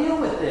 How do we deal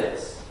with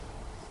this?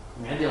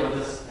 I deal with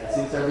this, it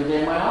seems, every day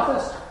in my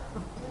office.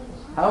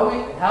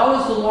 How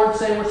is the Lord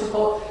saying we're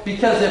supposed?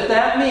 Because if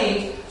that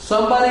means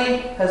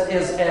somebody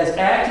is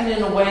acting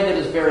in a way that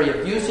is very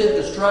abusive,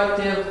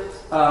 destructive,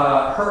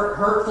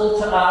 hurtful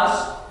to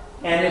us,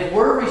 and if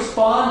we're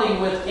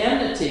responding with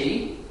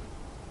enmity,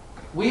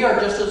 we are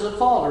just as at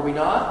fault, are we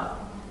not?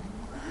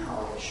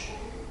 Ouch.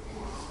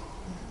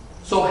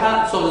 So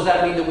does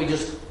that mean that we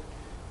just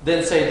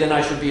then say, then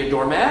I should be a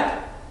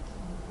doormat?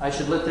 I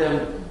should let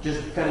them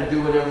just kind of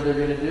do whatever they're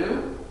going to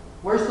do?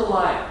 Where's the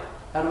line?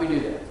 How do we do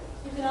that?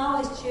 You can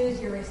always choose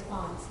your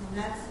response, and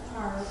that's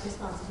our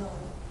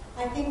responsibility.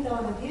 I think, though,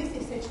 in an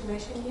abusive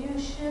situation, you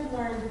should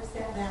learn to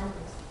set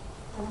boundaries.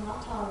 I will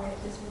not tolerate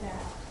this or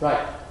that.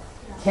 Right.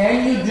 Yeah.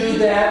 Can you do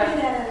that? You can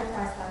do that in a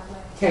Christ-like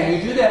way. Can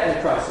you do that in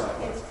a Christ-like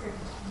way? It's tricky.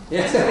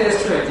 Yes, it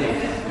is tricky.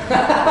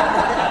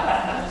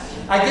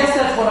 I guess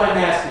that's what I'm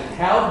asking.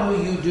 How do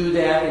you do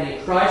that in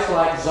a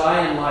Christ-like,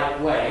 Zion-like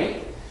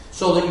way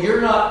so that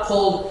you're not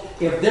pulled,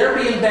 if they're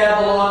being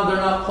Babylon,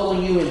 they're not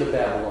pulling you into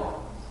Babylon?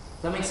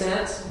 Does that make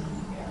sense?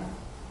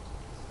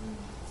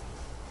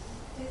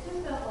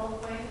 Isn't the whole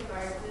point of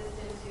our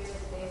existence here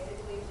is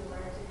basically to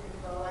learn to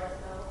control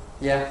ourselves?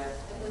 Yeah.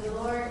 And the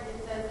Lord,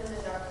 it says in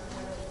the dark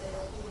corner that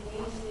He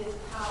names His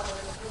power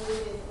through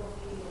His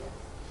obedience.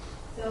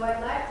 So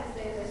I'd like to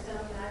say there's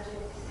some magic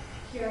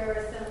cure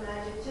or some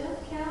magic, just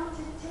count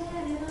to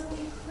 10, it'll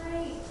be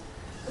great.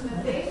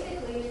 But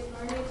basically it's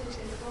learning to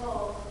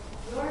control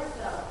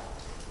yourself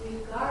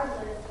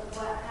regardless of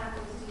what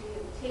happens to you.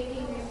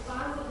 Taking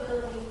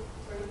responsibility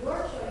for your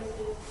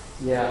choices,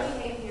 your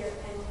behavior,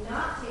 and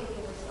not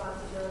taking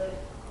responsibility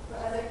for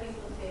other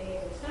people's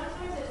behavior.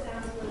 Sometimes it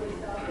sounds really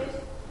selfish,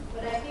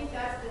 but I think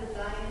that's the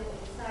Zion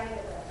inside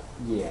of us.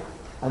 Yeah.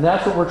 And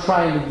that's what we're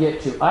trying to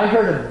get to. I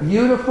heard a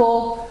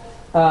beautiful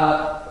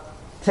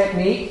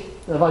technique,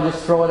 if I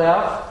just throw it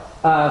out,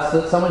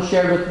 so that someone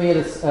shared with me at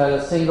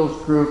a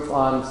singles group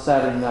on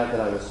Saturday night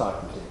that I was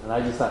talking to. And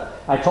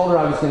I told her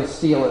I was going to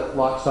steal it,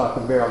 lock, stock,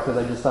 and barrel, because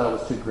I just thought it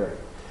was too great.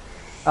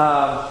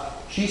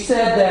 She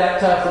said that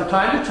from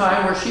time to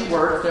time where she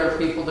works, there are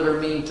people that are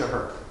mean to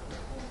her.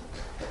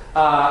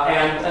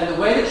 And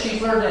the way that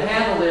she's learned to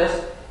handle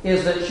this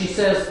is that she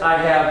says, I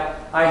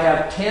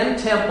have 10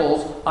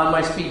 temples on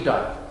my speed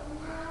dial.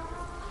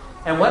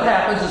 And what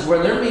happens is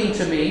when they're mean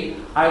to me,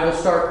 I will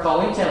start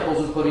calling temples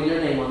and putting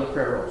their name on the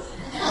prayer rolls.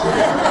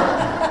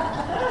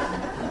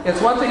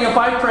 It's one thing if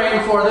I'm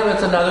praying for them,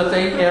 it's another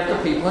thing if the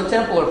people in the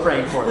temple are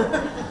praying for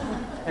them.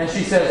 And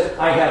she says,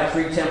 I have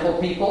 3 temple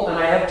people and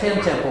I have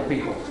 10 temple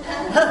people.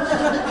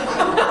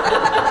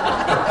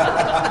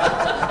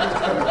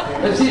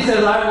 And she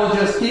says, I will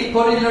just keep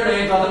putting their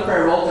names on the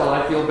prayer roll till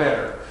I feel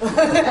better.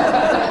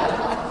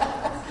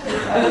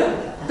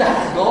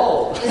 That's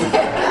gold.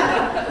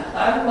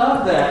 I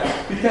love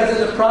that. Because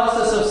in the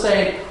process of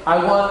saying, I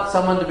want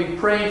someone to be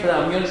praying for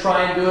them, I'm going to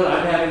try and do it,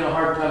 I'm having a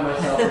hard time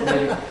myself.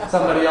 Maybe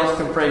somebody else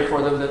can pray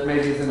for them that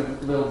maybe is in a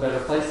little better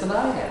place than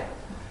I am.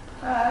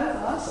 That's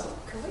awesome.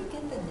 Could we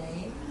get the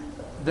name?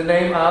 The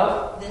name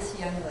of? This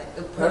young lady.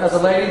 The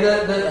lady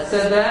that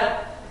said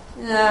that?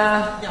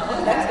 Nah. No,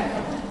 that's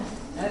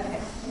okay.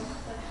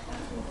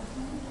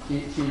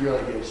 She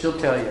really is. She'll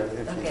tell you.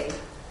 Okay.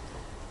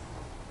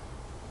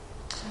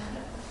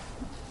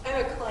 I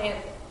have a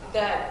client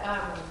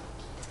that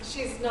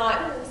she's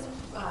not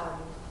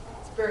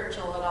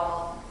spiritual at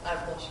all.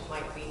 Well, she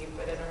might be,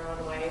 but in her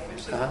own way. But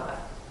she's not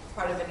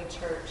part of any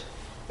church.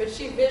 But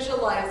she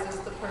visualizes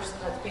the person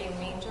that's being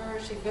mean to her.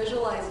 She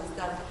visualizes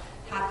them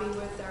happy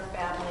with their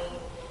family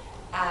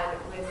and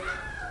with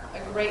a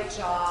great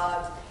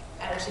job.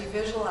 And she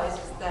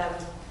visualizes them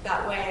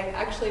that way.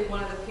 Actually,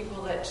 one of the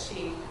people that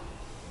she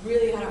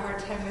really had a hard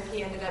time with,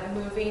 he ended up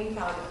moving,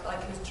 found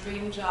like his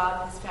dream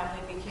job. His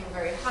family became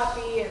very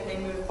happy, and they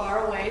moved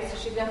far away, so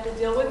she didn't have to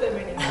deal with them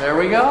anymore. There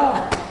we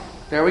go.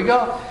 There we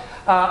go.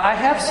 I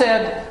have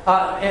said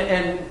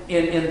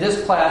in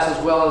this class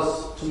as well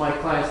as to my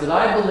clients that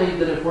I believe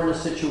that if we're in a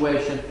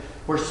situation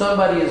where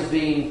somebody is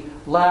being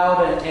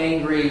loud and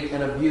angry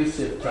and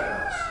abusive to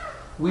us,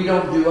 we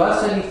don't do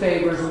us any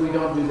favors and we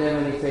don't do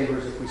them any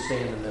favors if we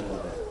stay in the middle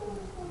of it.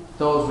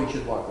 Those we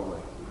should walk away.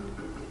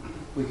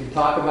 We can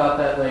talk about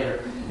that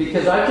later.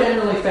 Because I've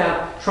generally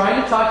found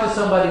trying to talk to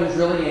somebody who's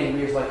really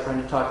angry is like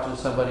trying to talk to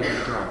somebody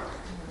who's drunk.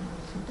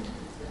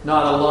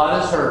 Not a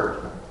lot is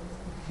heard.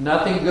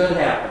 Nothing good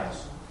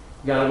happens.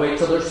 You got to wait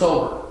till they're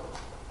sober.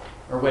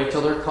 Or wait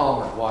till they're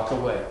calmer. Walk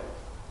away.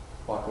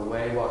 Walk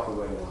away, walk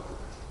away, walk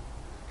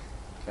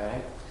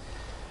away.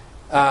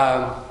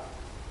 Okay?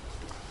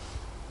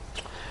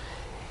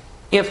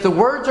 If the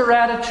words or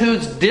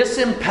attitudes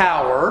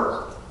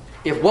disempower,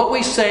 if what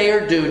we say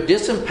or do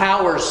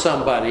disempowers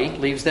somebody,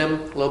 leaves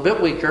them a little bit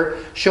weaker,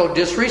 show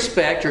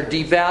disrespect or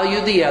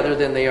devalue the other,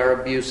 then they are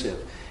abusive.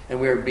 And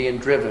we are being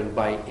driven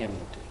by enmity.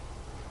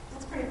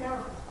 That's pretty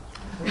powerful.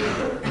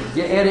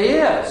 Yeah, it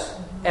is.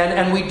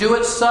 And we do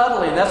it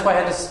subtly. And that's why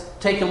I had to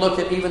take a look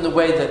at even the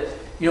way that,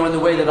 in the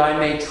way that I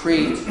may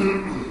treat.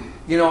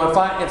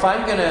 If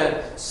I'm going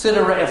to sit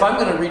around, if I'm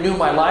going to renew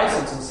my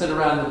license and sit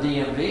around the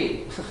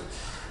DMV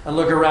and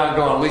look around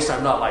going, at least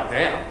I'm not like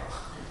them.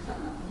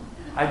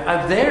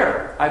 I'm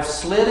there. I've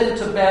slid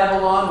into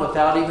Babylon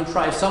without even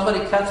trying. If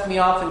somebody cuts me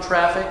off in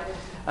traffic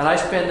and I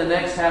spend the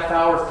next half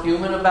hour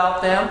fuming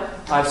about them,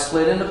 I've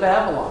slid into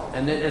Babylon.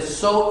 And it is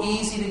so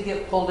easy to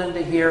get pulled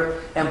into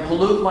here and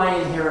pollute my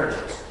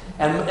inheritance.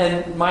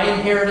 And my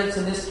inheritance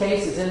in this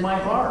case is in my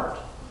heart.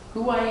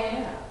 Who I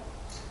am.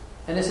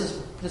 And this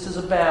is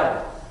a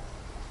battle.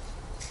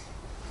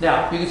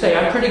 Now, you can say,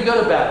 I'm pretty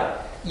good about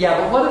it. Yeah,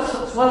 but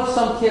what if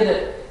some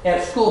kid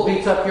at school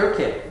beats up your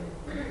kid?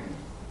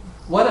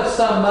 What if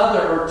some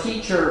mother or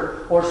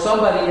teacher or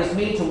somebody is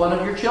mean to one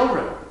of your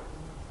children?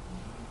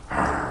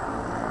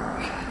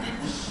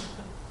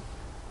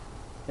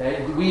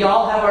 Okay? We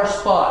all have our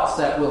spots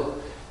that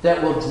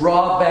will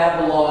draw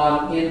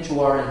Babylon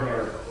into our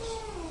inheritance.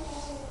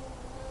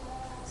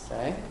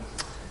 Okay?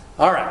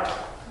 All right.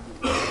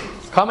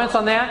 Comments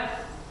on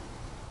that?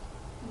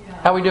 Yeah.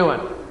 How we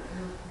doing?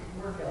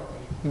 We're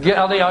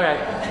guilty. All right.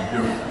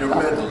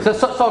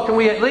 So can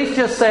we at least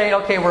just say,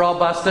 okay, we're all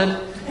busted?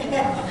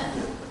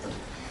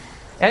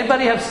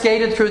 Anybody have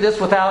skated through this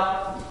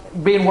without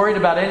being worried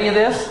about any of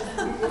this?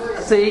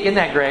 See, isn't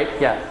that great?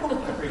 Yeah.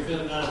 I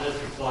presume none of this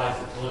applies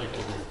to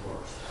political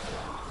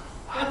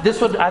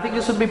discourse. I think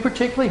this would be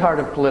particularly hard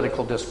in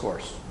political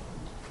discourse.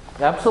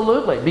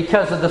 Absolutely.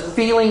 Because of the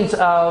feelings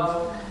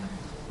of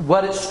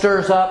what it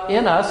stirs up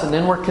in us, and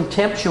then we're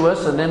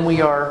contemptuous, and then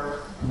we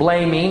are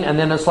blaming, and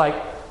then it's like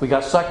we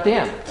got sucked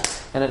in.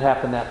 And it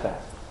happened that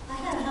fast. I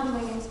had a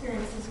humbling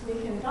experience this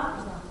week in a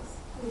doctor's office.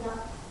 We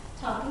got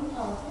talking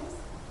politics.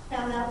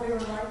 Found out we were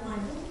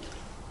like-minded.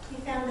 He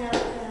found out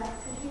that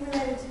he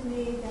related to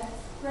me that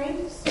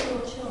grade school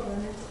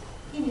children that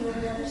he knew in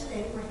another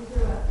state where he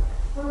grew up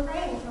were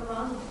praying for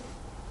Romney.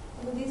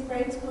 And with these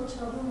grade school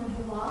children, when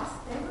he lost,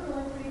 they were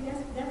really pretty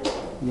devastated.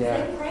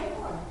 Yeah. They prayed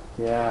for him.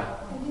 Yeah.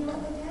 And you know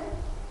what they did?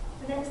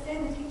 The next day,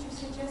 the teacher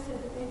suggested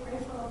that they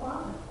pray for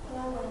Obama. And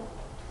I went,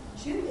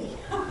 Judy,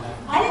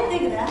 I didn't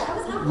think of that. I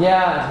was humble.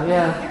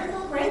 Yeah. Here's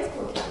little grade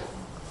school kids.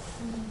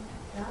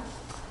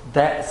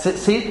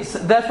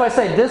 That's why I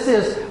say this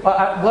is what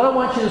I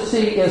want you to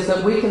see is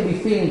that we can be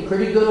feeling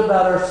pretty good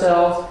about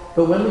ourselves,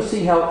 but when we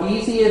see how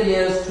easy it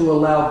is to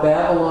allow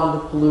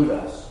Babylon to pollute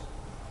us,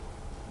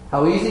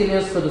 how easy it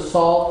is for the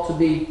salt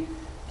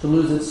to to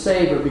lose its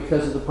savor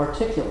because of the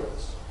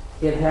particulates.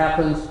 It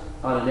happens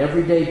on an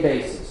everyday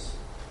basis.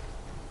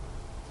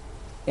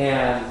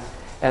 And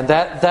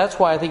that's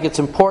why I think it's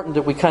important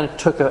that we kind of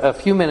took a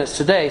few minutes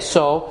today.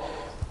 So,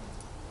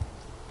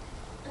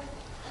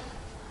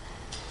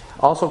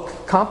 also,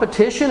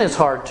 competition is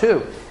hard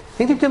too.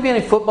 Think there can be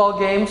any football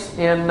games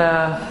in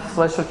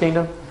Celestial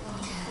Kingdom?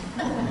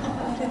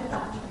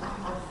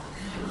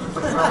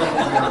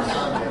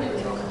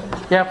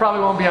 Yeah,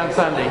 probably won't be on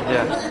Sunday.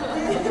 Yeah.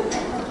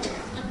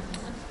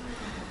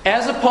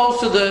 As opposed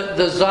to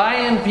the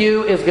Zion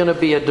view is going to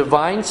be a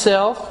divine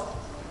self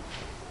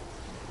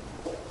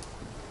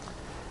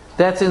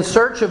that's in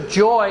search of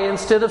joy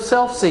instead of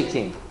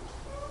self-seeking.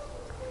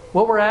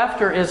 What we're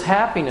after is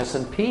happiness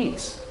and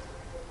peace.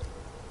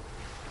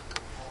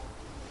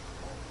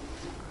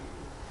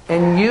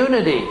 And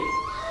unity.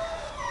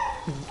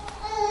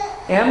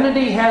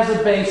 Enmity has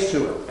a base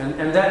to it.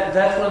 And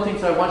that's one of the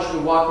things I want you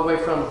to walk away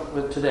from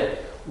with today.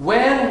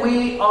 When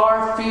we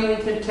are feeling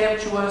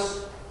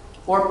contemptuous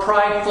or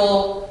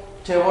prideful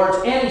towards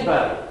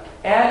anybody,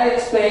 at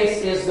its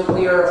base is that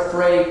we are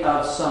afraid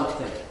of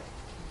something.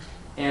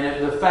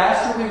 And the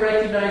faster we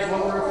recognize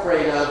what we're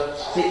afraid of,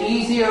 the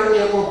easier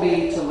it will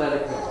be to let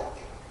it go.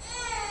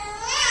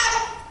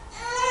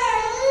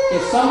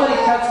 If somebody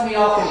cuts me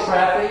off in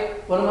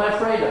traffic, what am I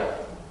afraid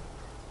of?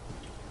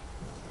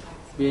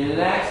 Being in an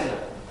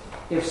accident.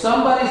 If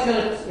I'm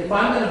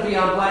going to be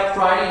on Black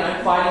Friday and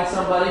I'm fighting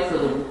somebody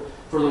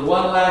for the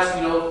one last,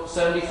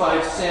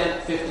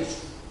 75-cent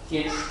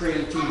 50-inch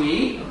screen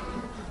TV,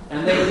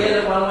 and they get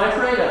it, what am I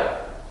afraid of?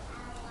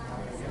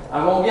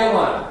 I won't get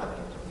one.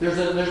 There's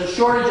a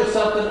shortage of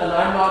something and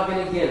I'm not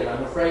going to get it.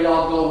 I'm afraid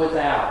I'll go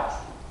without.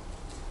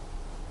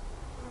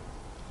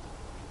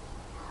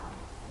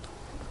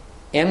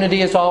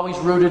 Enmity is always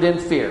rooted in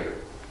fear.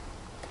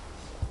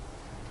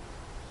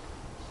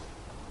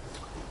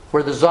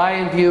 Where the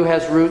Zion view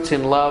has roots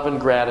in love and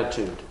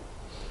gratitude.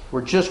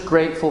 We're just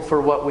grateful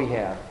for what we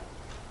have.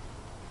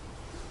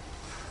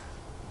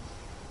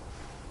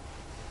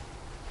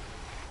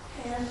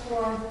 And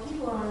for the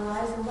people in our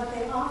lives and what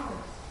they offer,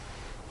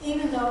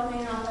 even though it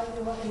may not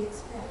be what we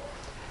expect.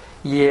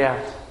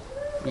 Yeah.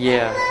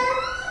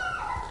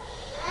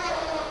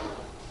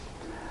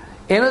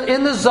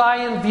 In the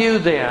Zion view,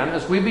 then,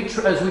 as we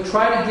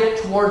try to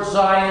get towards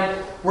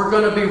Zion, we're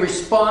going to be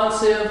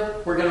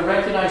responsive. We're going to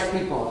recognize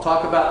people. I'll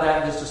talk about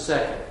that in just a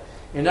second.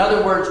 In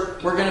other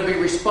words, we're going to be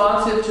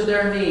responsive to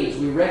their needs.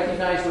 We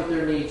recognize what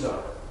their needs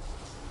are.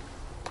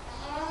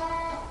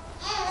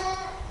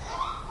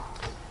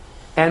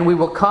 And we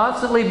will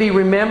constantly be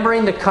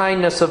remembering the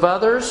kindness of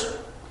others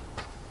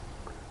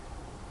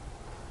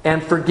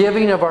and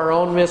forgiving of our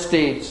own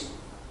misdeeds.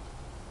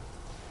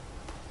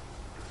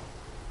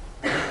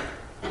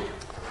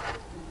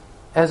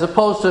 As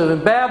opposed to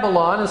in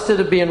Babylon,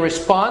 instead of being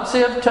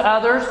responsive to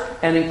others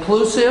and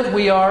inclusive,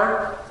 we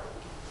are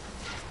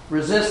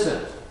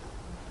resistant.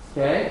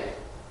 Okay?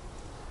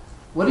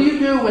 What do you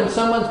do when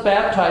someone's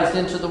baptized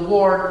into the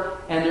ward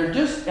and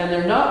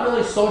they're not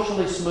really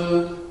socially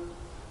smooth,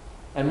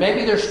 and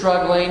maybe they're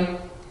struggling,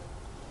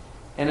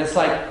 and it's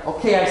like,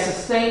 okay, I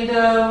sustained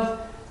them,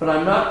 but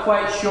I'm not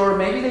quite sure.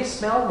 Maybe they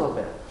smell a little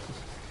bit.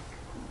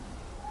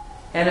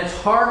 And it's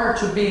harder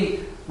to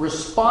be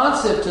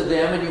responsive to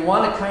them, and you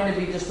want to kind of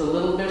be just a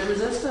little bit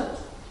resistant.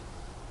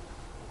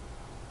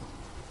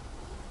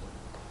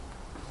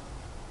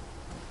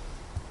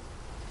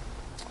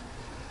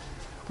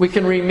 We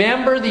can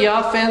remember the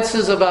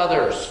offenses of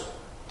others.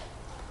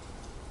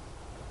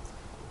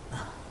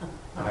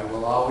 I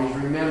will always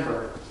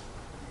remember.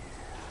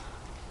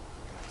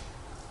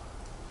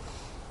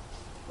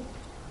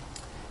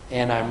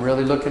 And I'm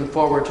really looking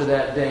forward to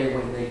that day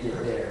when they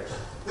get theirs.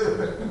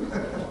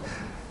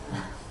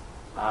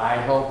 I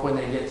hope when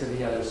they get to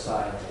the other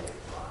side, they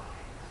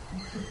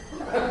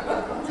fly.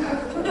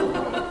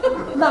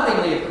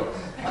 Lovingly, of course.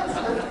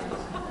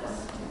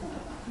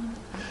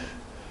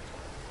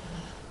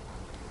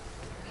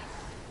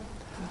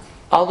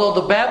 Although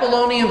the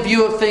Babylonian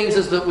view of things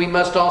is that we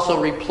must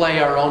also replay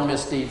our own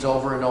misdeeds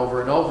over and over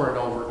and over and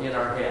over in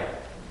our head.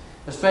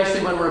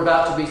 Especially when we're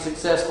about to be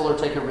successful or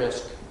take a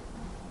risk.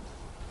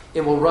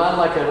 It will run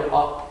like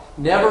a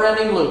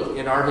never-ending loop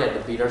in our head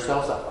to beat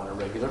ourselves up on a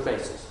regular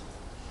basis.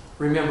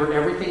 Remember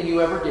everything you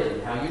ever did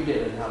and how you did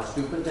it and how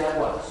stupid that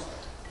was.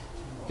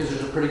 Because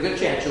there's a pretty good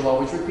chance you'll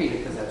always repeat it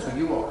because that's who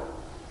you are.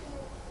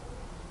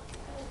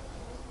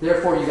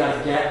 Therefore, you got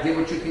to get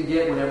what you can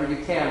get whenever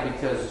you can,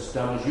 because as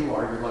dumb as you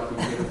are, you're lucky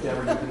to get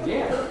whatever you can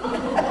get.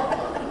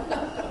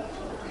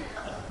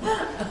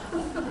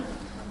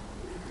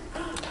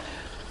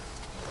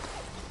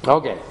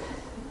 Okay.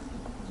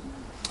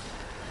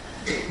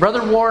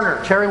 Brother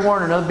Warner, Terry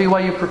Warner, another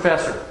BYU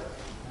professor,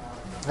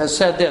 has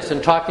said this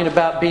in talking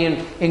about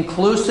being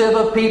inclusive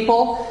of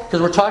people,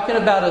 because we're talking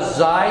about a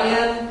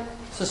Zion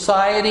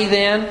society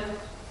then.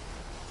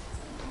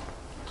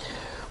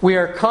 We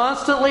are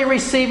constantly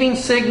receiving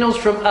signals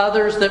from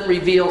others that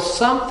reveal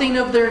something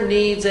of their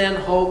needs and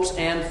hopes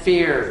and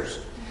fears.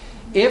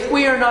 If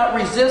we are not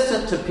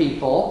resistant to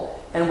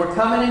people, and we're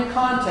coming in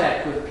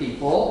contact with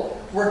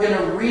people, we're going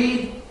to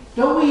read.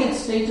 Don't we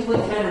instinctively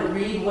kind of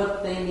read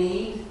what they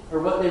need or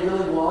what they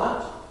really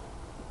want?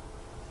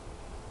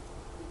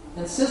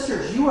 And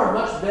sisters, you are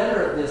much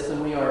better at this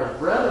than we are as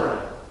brethren.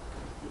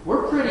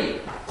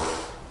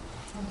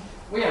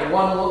 We have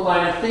one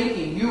line of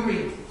thinking. You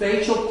read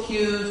facial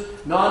cues,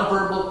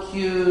 nonverbal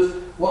cues,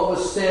 what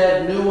was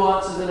said,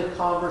 nuances in a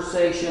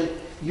conversation.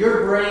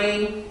 Your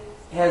brain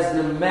has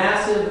the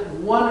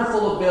massive,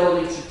 wonderful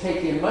ability to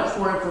take in much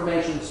more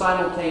information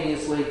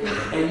simultaneously,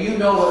 and you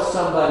know what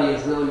somebody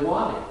is really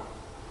wanting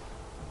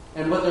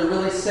and what they're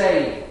really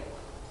saying.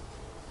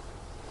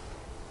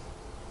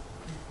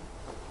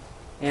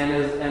 And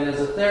as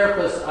a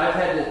therapist,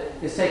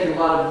 it's taken a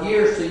lot of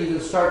years to even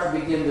start to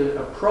begin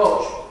to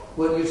approach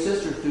what you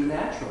sisters do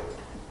naturally.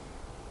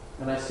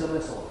 And I still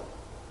miss a lot.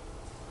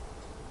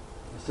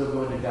 I still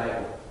go into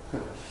Geiger.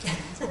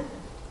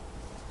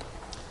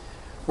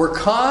 We're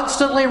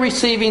constantly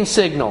receiving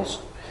signals.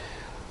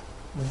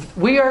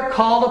 We are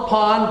called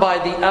upon by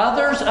the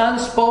other's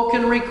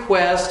unspoken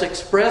request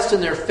expressed in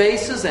their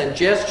faces and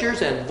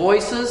gestures and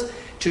voices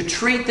to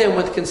treat them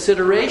with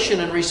consideration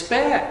and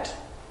respect.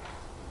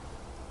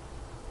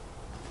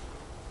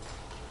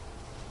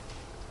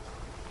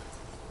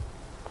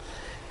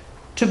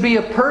 To be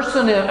a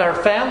person in our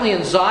family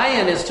in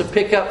Zion is to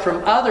pick up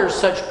from others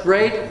such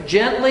great,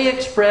 gently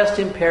expressed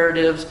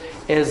imperatives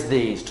as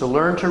these, to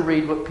learn to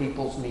read what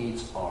people's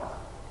needs are.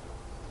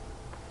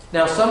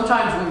 Now,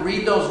 sometimes we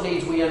read those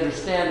needs, we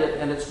understand it,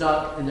 and it's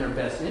not in their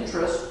best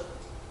interest.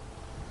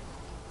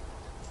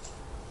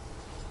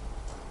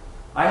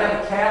 I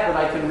have a cat that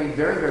I can read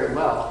very, very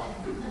well.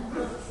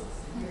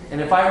 And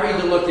if I read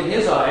the look in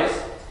his eyes,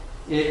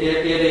 it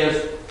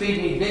is,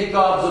 feed me big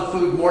gobs of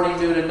food morning,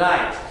 noon, and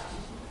night.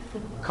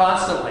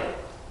 Constantly.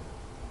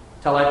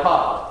 Till I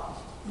pop.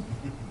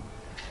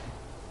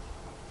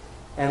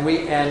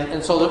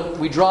 And so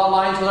we draw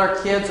lines with our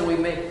kids, and we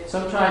make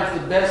sometimes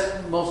the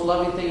best, most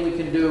loving thing we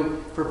can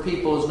do for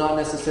people is not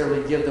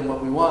necessarily give them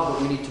what we want,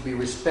 but we need to be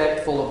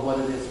respectful of what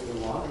it is that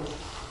we want.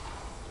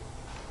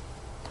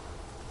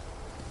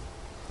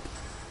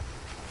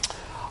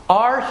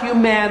 Our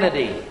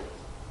humanity,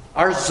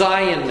 our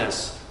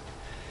Zionness,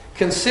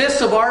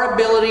 consists of our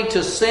ability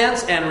to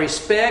sense and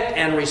respect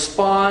and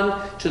respond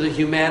to the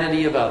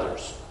humanity of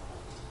others.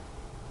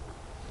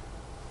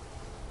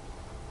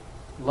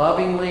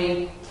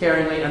 Lovingly,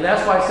 caringly. And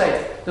that's why I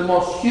say, the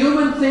most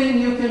human thing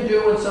you can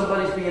do when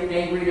somebody's being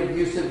angry and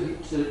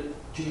abusive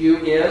to you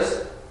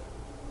is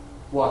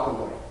walk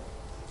away.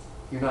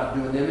 You're not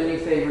doing them any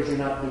favors, you're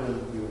not doing you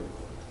any favors.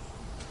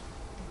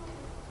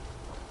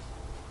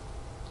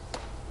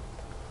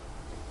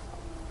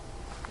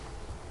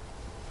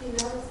 You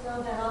notice,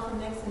 though, that often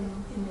makes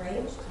them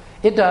enraged?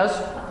 It does.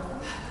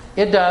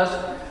 It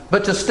does.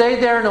 But to stay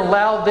there and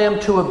allow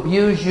them to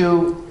abuse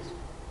you,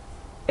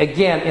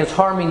 again, is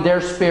harming their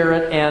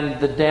spirit, and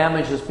the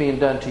damage that's being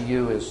done to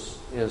you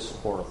is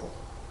horrible.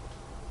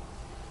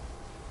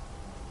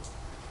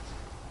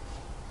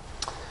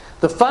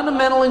 The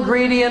fundamental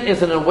ingredient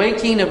is an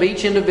awakening of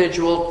each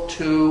individual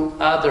to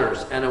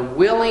others and a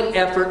willing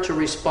effort to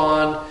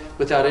respond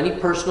without any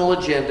personal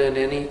agenda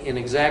in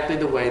exactly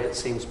the way that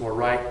seems more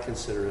right,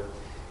 considerate,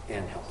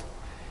 and healthy.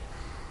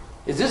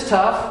 Is this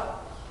tough?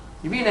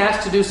 You're being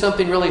asked to do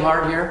something really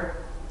hard here?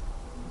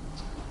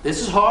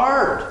 This is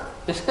hard.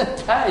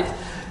 Guys,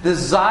 the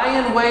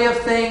Zion way of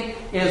thinking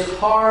is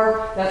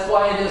hard. That's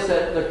why it is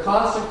that the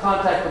constant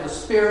contact with the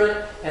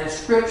Spirit and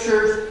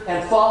Scriptures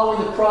and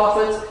following the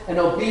prophets and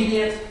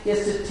obedience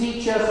is to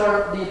teach us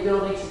the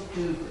ability to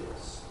do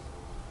this.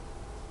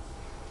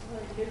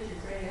 Well, it gives you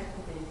great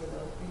empathy for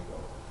those people.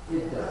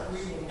 It does.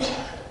 Reading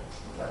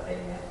what they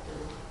went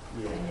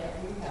through. And yet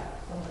we have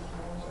so much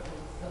more, but we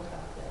still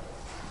have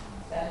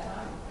that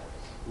time.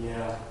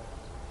 Yeah.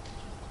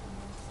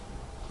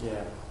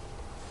 Yeah.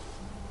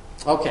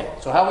 Okay,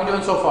 so how are we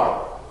doing so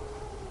far?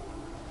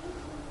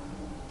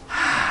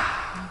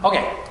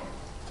 Okay.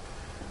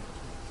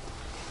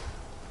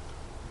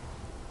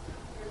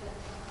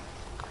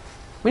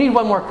 We need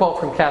one more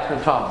quote from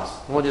Catherine Thomas.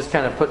 And we'll just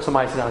kind of put some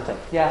icing on the thing.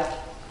 Yeah?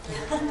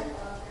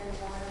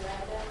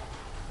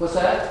 What's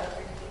that?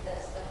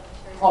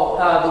 Oh,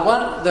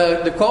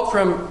 the quote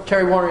from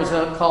Terry Warner is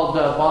called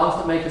 "Bonds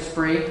That Make Us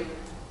Free,"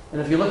 and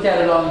if you look at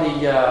it on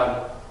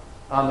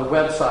the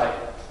website,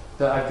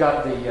 I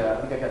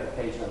think I got the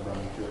page number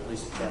running to at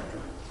least the chapter.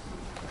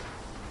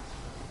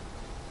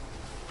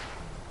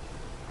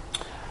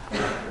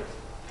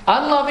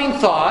 Unloving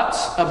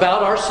thoughts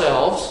about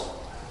ourselves.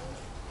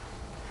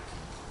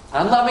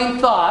 Unloving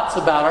thoughts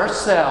about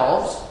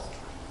ourselves.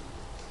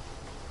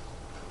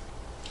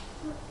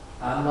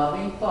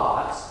 Unloving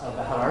thoughts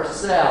about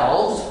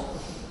ourselves.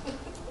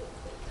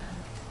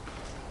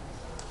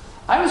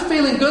 I was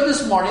feeling good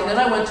this morning, then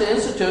I went to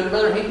Institute, and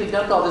Brother Hinckley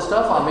dumped all this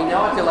stuff on me.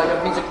 Now I feel like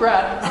a piece of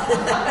crap.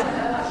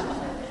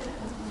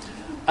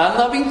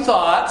 Unloving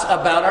thoughts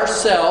about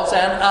ourselves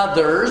and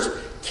others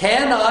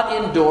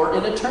cannot endure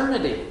in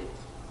eternity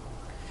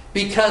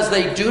because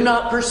they do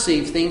not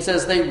perceive things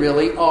as they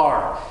really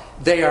are.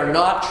 They are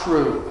not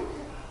true.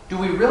 Do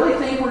we really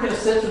think we're going to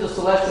sit to the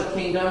celestial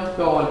kingdom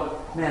going,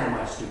 man, am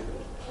I stupid?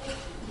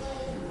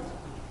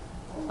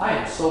 I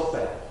am so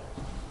fat.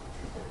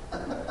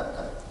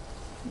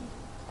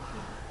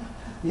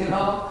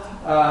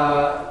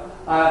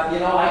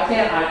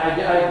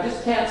 I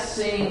just can't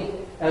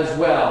sing as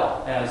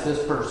well as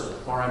this person,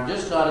 or I'm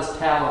just not as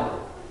talented.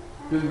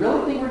 Do we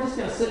really think we're just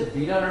going to sit and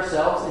beat on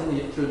ourselves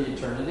through the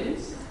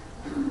eternities?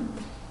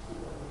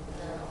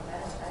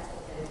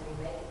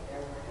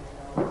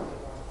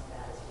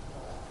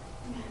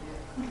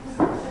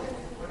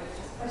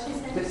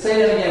 Say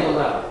that again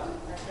aloud.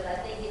 I said, I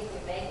think if we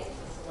make it to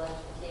the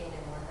celestial kingdom,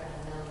 we're going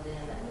to know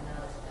then that we're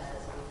not as bad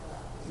as we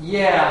thought.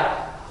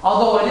 Yeah.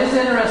 Although it is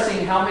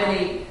interesting how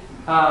many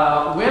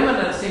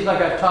women, it seems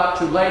like I've talked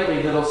to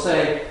lately, that'll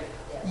say,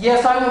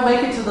 yes, I will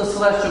make it to the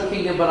celestial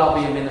kingdom, but I'll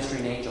be a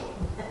ministering angel.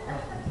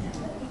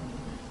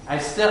 I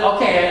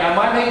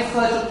might make it to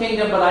the celestial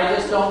kingdom, but I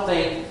just don't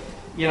think,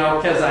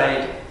 because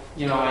I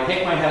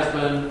hate my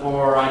husband,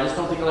 or I just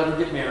don't think I'll ever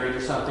get married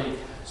or something.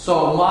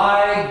 So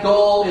my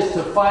goal is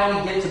to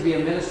finally get to be a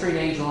ministering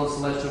angel in the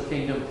celestial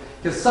kingdom,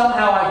 because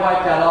somehow I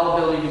wiped out all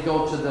ability to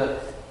go to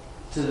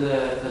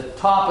the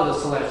top of the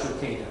celestial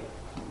kingdom.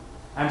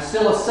 I'm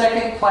still a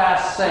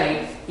second-class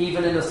saint,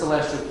 even in the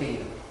celestial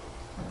kingdom.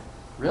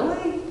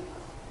 Really?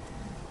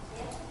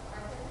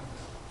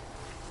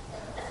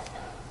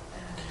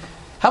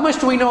 How much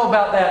do we know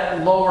about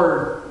that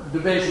lower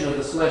division of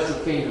the celestial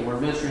kingdom, where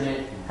ministering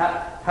angel?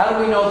 How do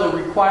we know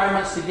the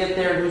requirements to get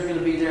there, and who's going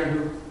to be there, and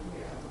who?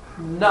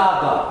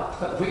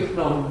 Nada. We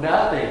know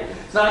nothing.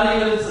 It's not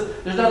even.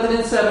 There's nothing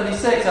in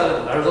 76 other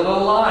than there's a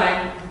little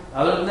line.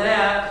 Other than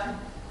that,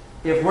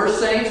 if we're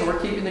saints and we're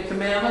keeping the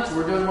commandments,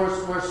 we're doing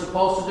what we're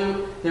supposed to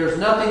do. There's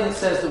nothing that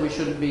says that we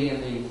shouldn't be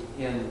in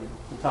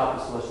the top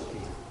of the celestial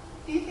kingdom.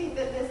 Do you think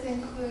that this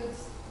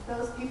includes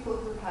those people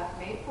who have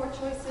made poor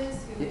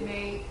choices, who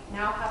may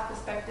now have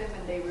perspective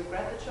and they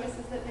regret the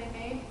choices that they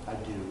made? I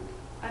do.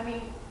 I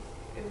mean,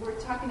 if we're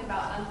talking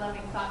about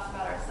unloving thoughts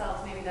about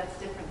ourselves, maybe that's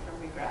different from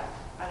regret.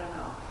 I don't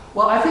know.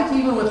 Well, I think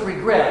even with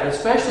regret,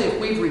 especially if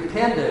we've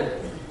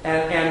repented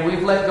and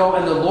we've let go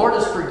and the Lord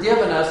has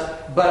forgiven us,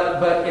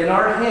 but in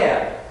our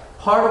head,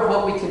 part of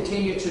what we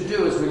continue to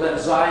do as we let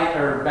Zion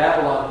or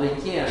Babylon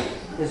leak in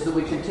is that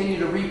we continue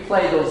to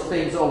replay those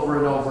things over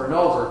and over and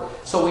over.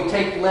 So we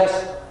take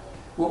less,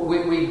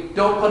 we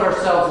don't put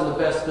ourselves in the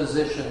best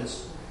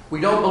positions. We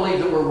don't believe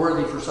that we're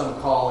worthy for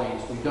some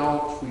callings. We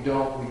don't.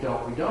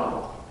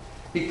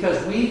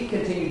 Because we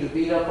continue to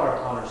beat up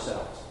on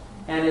ourselves.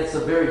 And it's a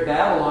very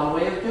Babylon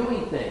way of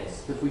doing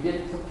things, because we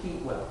didn't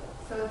compete well.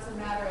 So it's a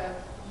matter of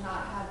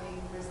not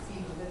having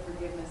received the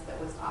forgiveness that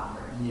was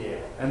offered. Yeah.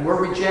 And we're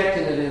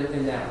rejecting it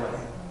in that way.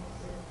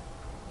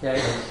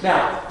 Okay?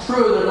 Now,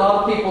 true, there's a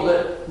lot of people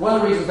that, one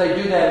of the reasons they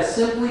do that is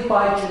simply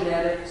by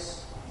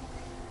genetics.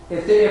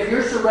 If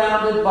you're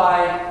surrounded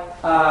by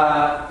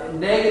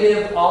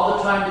negative all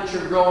the time that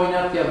you're growing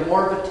up, you have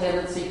more of a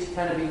tendency to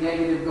kind of be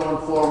negative going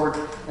forward.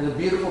 And the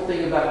beautiful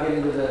thing about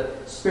getting to the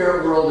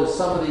spirit world is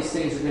some of these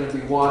things are going to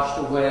be washed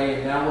away,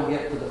 and now we'll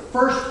get for the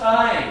first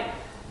time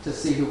to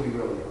see who we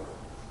really are.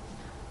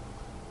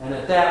 And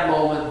at that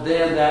moment,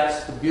 then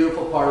that's the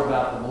beautiful part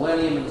about the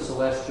millennium and the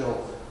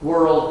celestial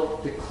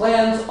world, to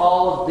cleanse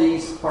all of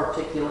these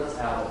particulates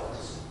out of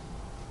us.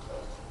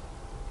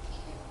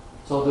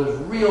 So there's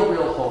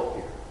real hope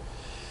here.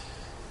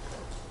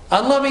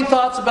 Unloving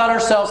thoughts about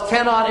ourselves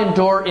cannot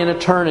endure in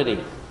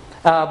eternity.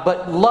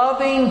 But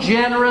loving,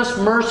 generous,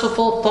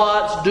 merciful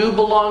thoughts do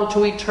belong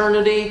to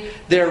eternity.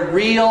 They're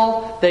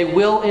real. They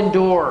will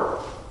endure.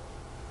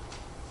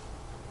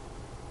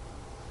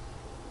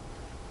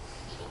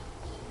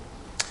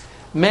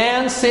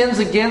 Man sins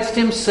against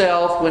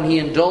himself when he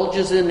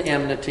indulges in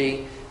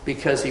enmity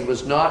because he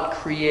was not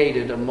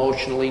created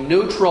emotionally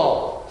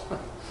neutral.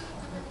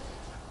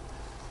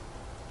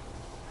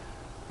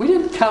 We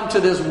didn't come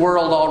to this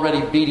world already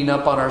beating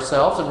up on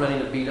ourselves and ready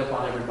to beat up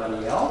on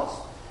everybody else.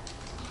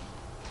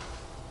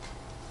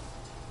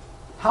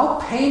 How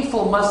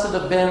painful must it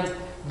have been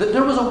that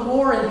there was a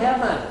war in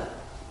heaven?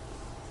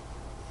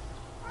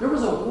 There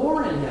was a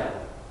war in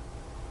heaven.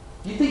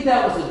 Do you think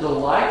that was a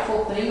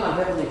delightful thing on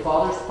Heavenly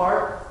Father's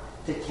part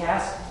to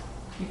cast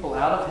people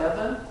out of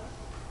heaven?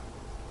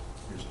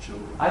 His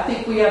children. I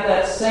think he had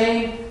the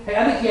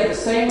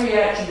same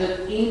reaction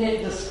that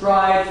Enoch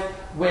described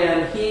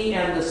when he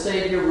and the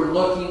Savior were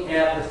looking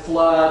at the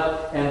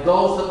flood and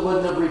those that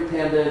wouldn't have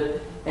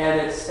repented,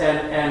 and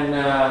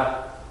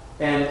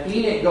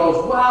Enoch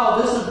goes, "Wow,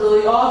 this is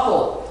really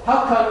awful.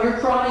 How come you're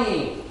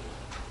crying?"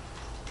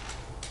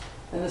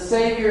 And the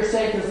Savior is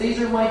saying, "Because these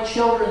are my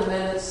children." And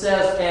then it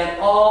says, "And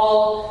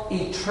all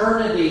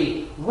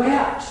eternity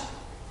wept."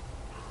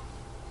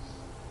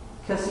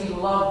 Because he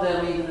loved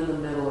them even in the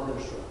middle of their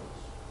struggles.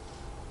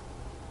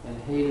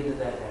 And hated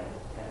that end.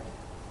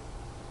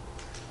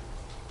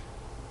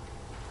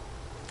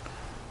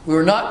 We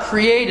were not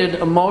created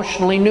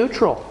emotionally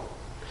neutral.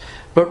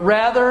 But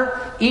rather,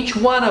 each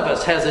one of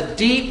us has a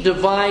deep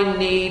divine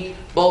need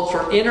both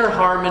for inner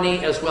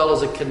harmony as well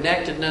as a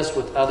connectedness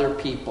with other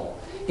people.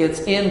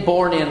 It's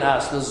inborn in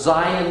us. The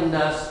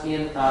Zionness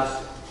in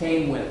us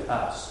came with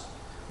us.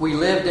 We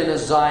lived in a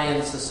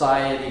Zion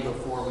society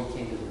before we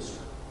came to this earth.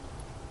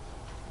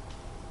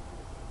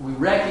 We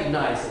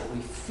recognize it.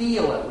 We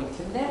feel it. We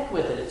connect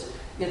with it.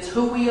 It's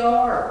who we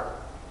are.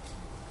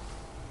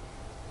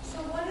 So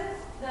what is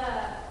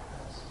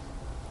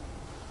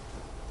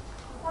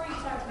before you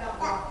talked about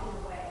walking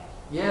away.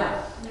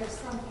 Yeah. And there's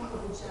some people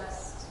who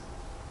just,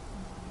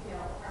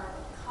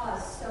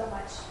 cause so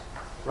much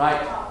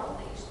problem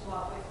that you should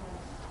walk away from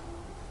them.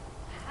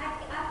 I've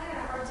had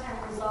a hard time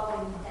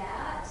resolving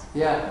that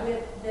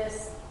with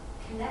this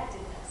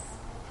connectedness.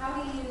 How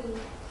do you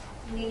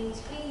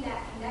maintain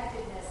that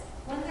connectedness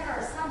when there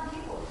are some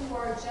people who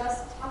are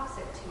just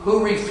toxic to you?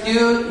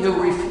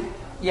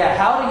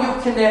 How do you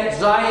connect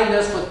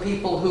Zionists with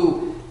people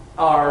who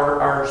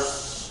are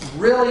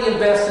really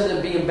invested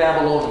in being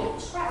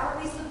Babylonians? Right,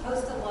 aren't we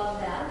supposed to love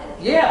them and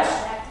be Yes.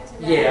 connected to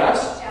them and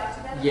reach out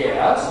to them?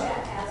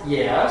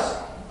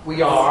 Yes,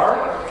 we are.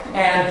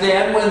 And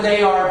then when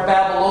they are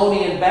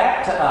Babylonian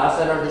back to us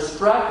and are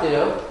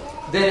destructive,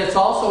 then it's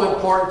also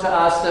important to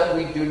us that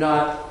we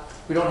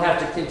don't have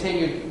to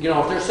continue, if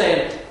they're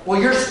saying, well,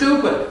 you're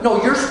stupid.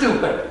 No, you're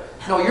stupid.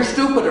 No, you're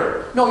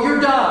stupider. No, you're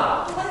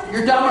dumb.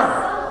 You're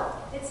dumber.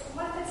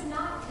 What if it's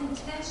not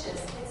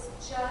contentious?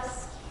 It's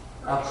just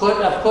A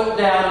put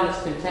down and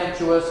it's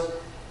contemptuous.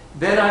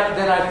 Then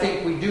I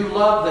think we do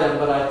love them,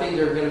 but I think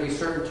there are going to be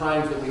certain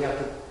times that we have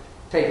to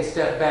take a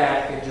step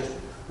back and just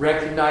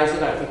recognize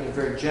it. I think in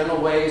very gentle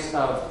ways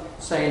of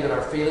saying that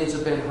our feelings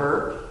have been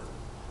hurt,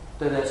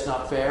 that that's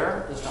not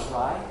fair, that's not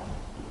right.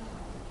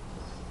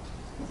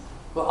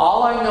 But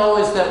all I know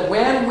is that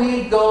when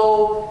we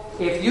go,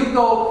 if you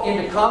go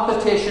into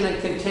competition and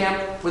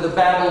contempt with a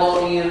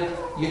Babylonian,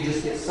 you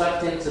just get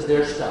sucked into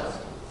their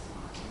stuff,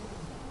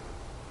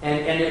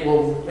 and it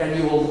will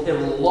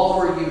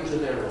lower you to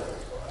their level.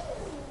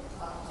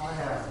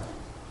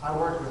 I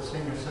worked with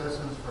senior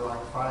citizens for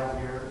like 5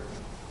 years,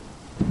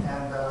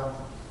 and of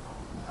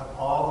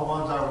all the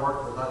ones I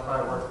worked with, I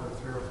probably worked with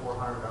 300 or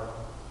 400 of them,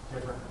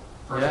 different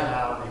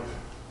personalities.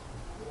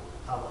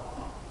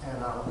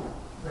 And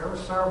there were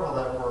several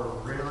that were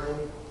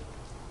really,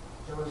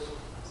 it was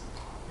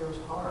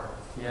hard.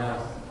 Yeah.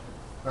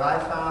 But I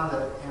found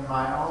that in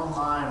my own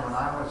mind, when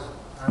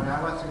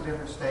I went through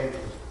different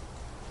stages.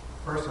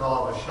 First of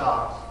all, I was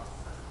shocked,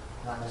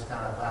 and I just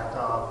kind of backed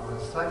off. And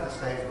the second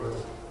stage was,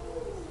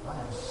 I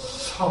am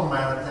so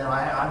mad at them.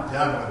 I'm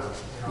done with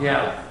it.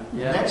 Yeah.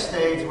 The next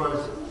stage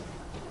was,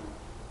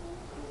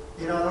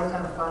 they're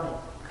kind of funny.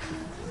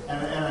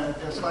 And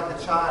it's like a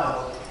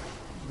child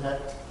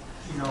that,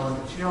 when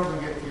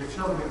your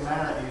children get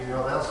mad at you,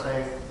 they'll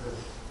say the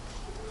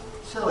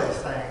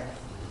silliest thing.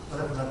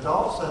 But if an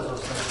adult says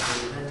those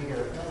things to you, then you get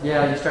offended.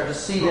 Yeah, you start to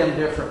see them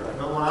differently.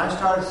 But when I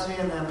started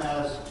seeing them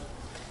as,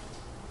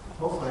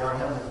 hopefully, our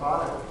Heavenly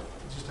Father,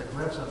 just a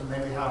glimpse of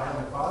maybe how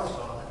Heavenly Father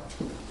saw them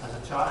as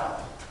a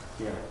child.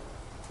 Yeah.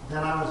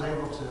 Then I was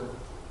able to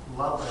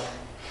love them.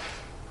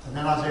 And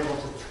then I was able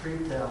to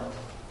treat them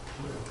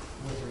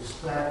with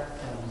respect,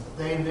 and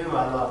they knew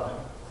I loved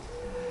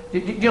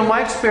them.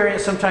 My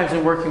experience sometimes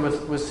in working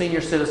with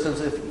senior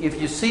citizens,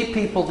 if you see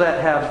people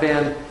that have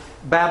been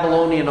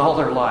Babylonian all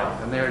their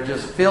life, and they're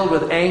just filled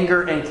with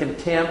anger and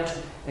contempt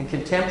and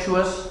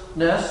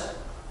contemptuousness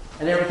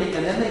and everything,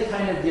 and then they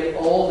kind of get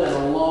old and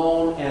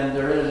alone, and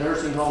they're in a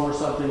nursing home or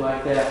something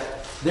like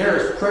that, they're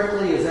as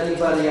prickly as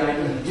anybody I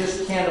know. You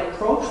just can't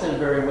approach them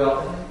very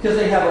well because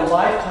they have a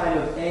lifetime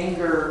of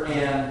anger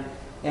and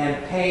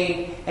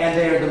pain, and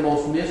they are the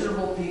most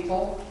miserable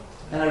people.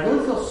 And I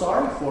really feel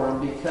sorry for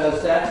them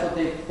because that's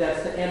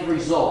the end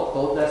result.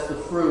 That's the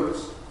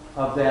fruits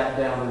of that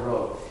down the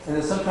road. And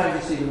then sometimes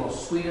you see the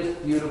most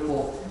sweetest,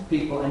 beautiful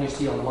people, and you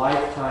see a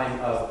lifetime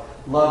of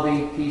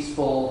loving,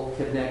 peaceful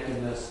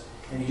connectedness,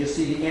 and you just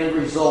see the end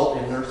result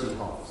in nursing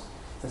homes.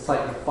 It's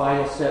like the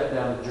final step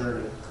down the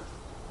journey.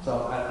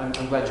 So I'm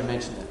glad you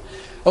mentioned that.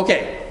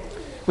 Okay,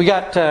 we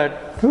got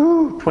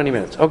 20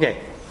 minutes.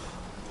 Okay.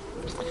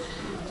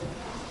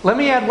 Let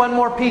me add one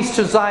more piece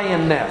to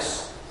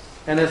Zionness.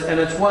 And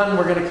it's one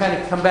we're going to kind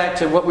of come back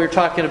to what we were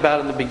talking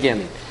about in the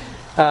beginning.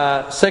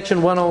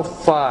 Section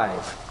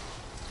 105.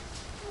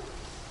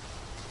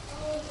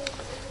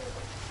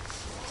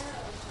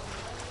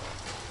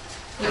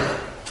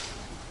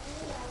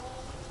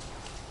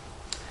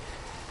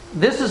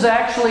 This is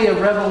actually a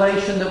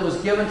revelation that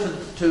was given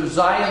to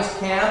Zion's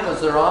camp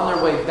as they're on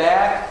their way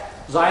back.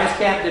 Zion's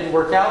camp didn't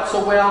work out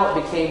so well.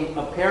 It became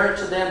apparent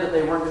to them that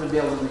they weren't going to be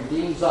able to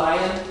redeem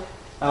Zion.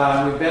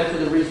 We've been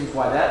through the reasons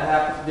why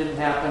that didn't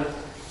happen.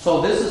 So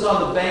this is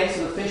on the banks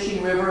of the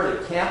fishing river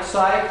at a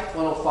campsite.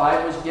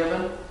 105 was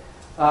given.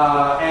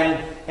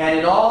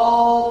 And to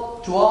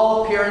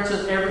all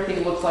appearances,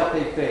 everything looks like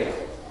they failed.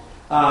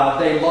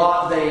 They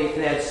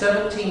had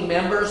 17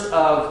 members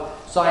of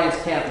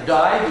Zion's camp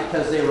die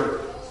because they were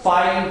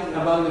fighting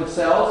among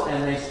themselves,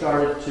 and they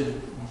started to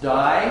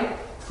die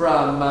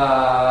from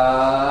malaria.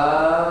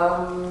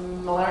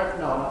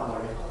 No, not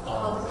malaria.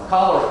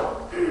 Cholera.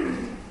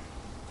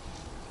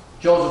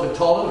 Joseph had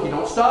told them, if you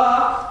don't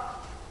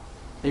stop,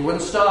 They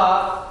wouldn't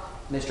stop,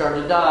 and they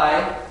started to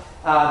die.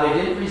 They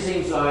didn't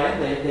redeem Zion.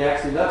 They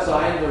actually left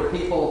Zion. There were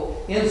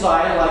people in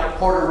Zion, like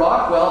Porter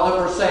Rockwell, that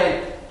were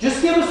saying,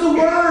 just give us the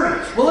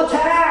word. We'll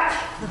attack.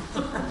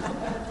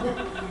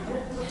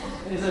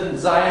 He said,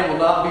 Zion will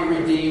not be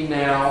redeemed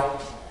now.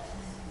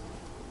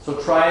 So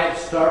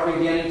start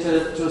beginning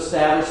to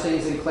establish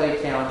things in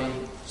Clay County.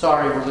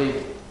 Sorry, we're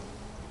leaving.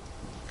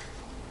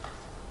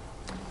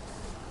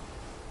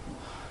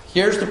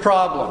 Here's the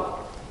problem.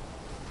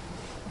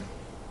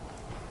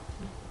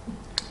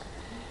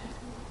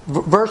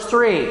 Verse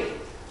 3.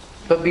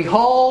 But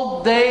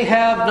behold, they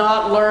have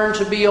not learned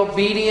to be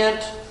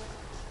obedient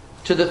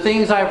to the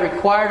things I have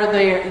required of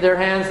their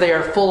hands. They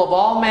are full of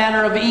all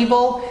manner of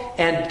evil,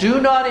 and do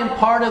not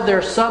impart of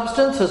their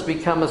substance as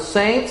become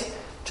saints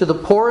to the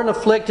poor and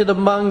afflicted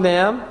among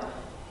them.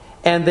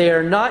 And they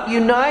are not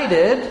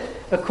united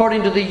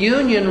according to the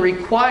union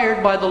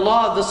required by the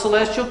law of the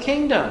celestial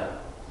kingdom.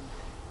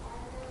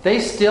 They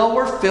still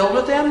were filled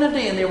with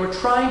enmity, and they were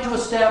trying to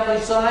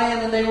establish Zion,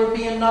 and they were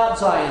being not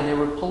Zion. They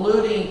were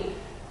polluting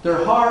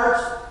their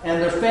hearts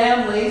and their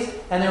families,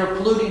 and they were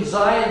polluting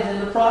Zion in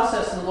the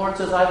process. And the Lord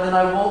says, then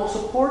I won't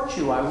support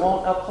you. I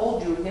won't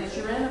uphold you against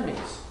your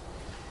enemies.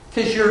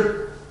 Because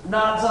you're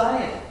not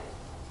Zion.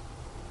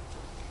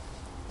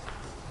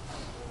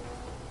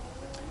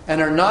 And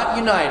are not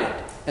united.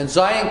 And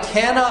Zion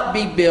cannot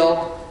be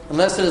built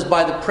unless it is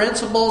by the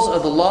principles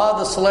of the law of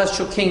the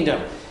celestial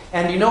kingdom.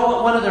 And you know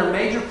what one of their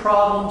major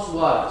problems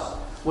was?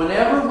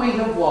 Whenever we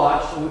have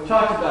watched, and we've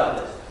talked about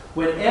this,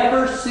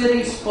 whenever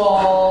cities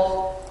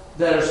fall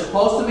that are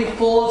supposed to be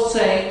full of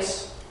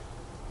saints,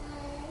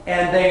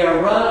 and they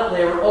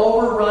were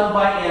overrun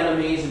by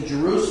enemies in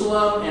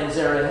Jerusalem and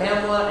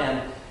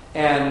Zarahemla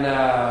and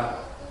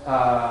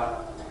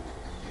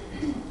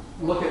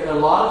look at a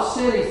lot of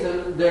cities.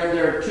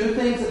 There are two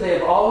things that they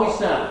have always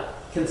done.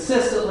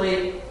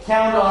 Consistently,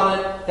 count on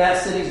it,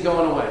 that city's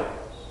going away.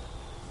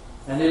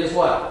 And it is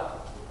what?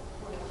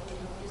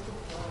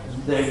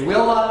 They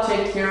will not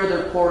take care of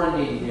their poor and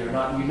needy. They are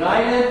not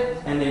united,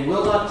 and they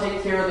will not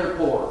take care of their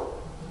poor.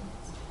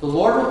 The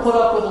Lord will put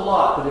up with a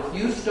lot, but if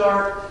you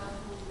start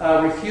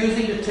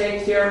refusing to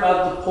take care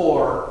of the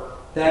poor,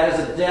 that is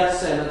a death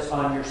sentence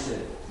on your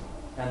city.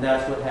 And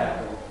that's what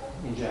happened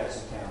in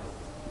Jackson County.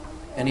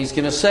 And he's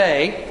going to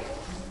say,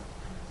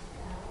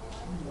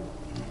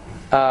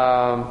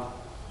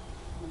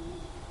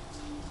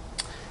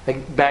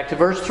 back to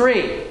verse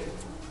 3.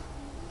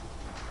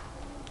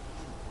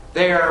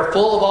 They are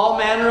full of all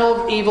manner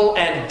of evil,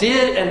 and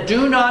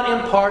do not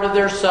impart of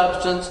their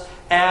substance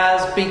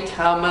as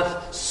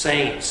becometh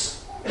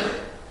saints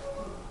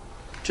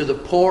to the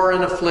poor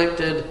and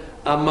afflicted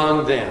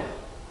among them.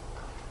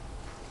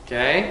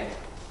 Okay?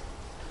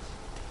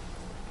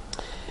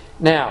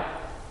 Now,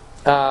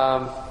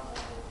 I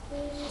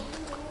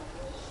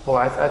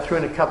threw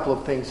in a couple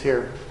of things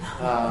here.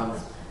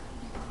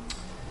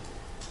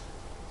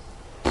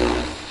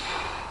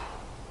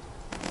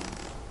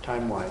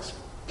 Time-wise.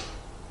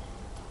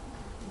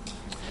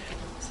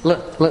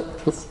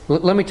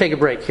 Let me take a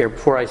break here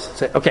before I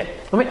say. Okay,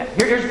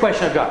 here's a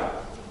question I've got.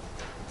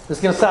 This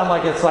is going to sound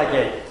like it's like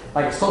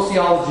a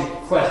sociology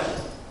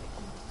question.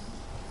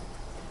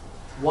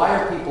 Why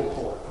are people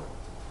poor?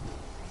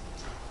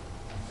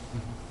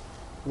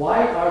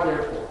 Why are they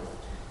poor?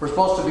 We're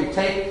supposed to be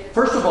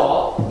first of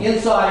all,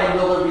 in Zion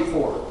will there be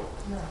poor?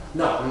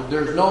 No,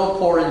 there's no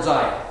poor in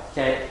Zion.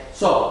 Okay,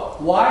 so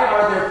why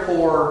are there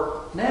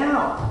poor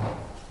now?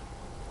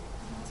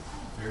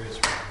 Various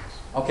reasons.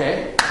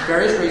 Okay,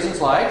 various reasons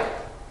like?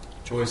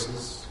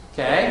 Choices.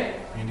 Okay.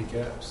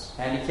 Handicaps.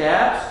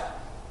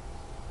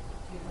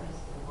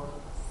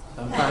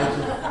 Sometimes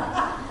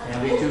can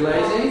be too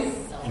lazy.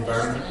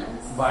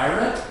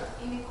 Environment.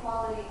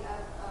 Inequality of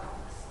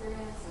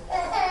experiences.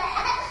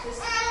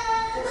 Just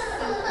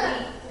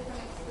simply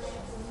different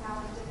experiences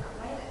happen a different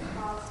way that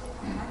cause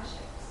different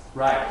hardships.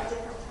 Right. At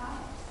different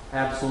times.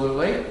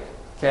 Absolutely.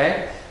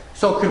 Okay.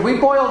 So could we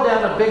boil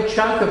down a big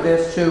chunk of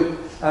this to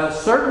a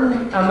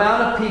certain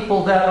amount of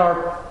people that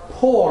are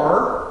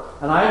poor,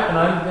 and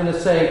I'm going to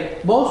say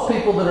most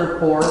people that are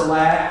poor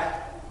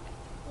lack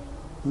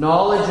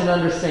knowledge and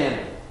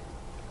understanding.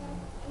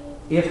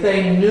 If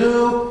they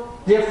knew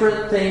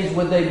different things,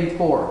 would they be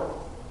poor?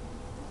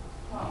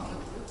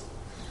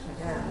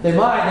 They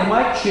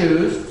might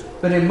choose,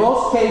 but in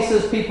most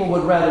cases people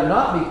would rather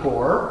not be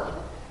poor.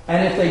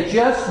 And if they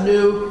just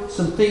knew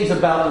some things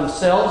about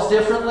themselves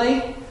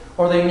differently,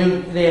 or they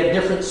knew they had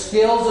different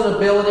skills and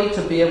ability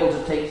to be able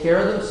to take care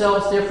of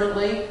themselves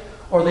differently,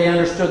 or they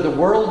understood the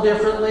world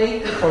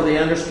differently, or they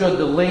understood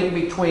the link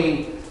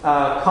between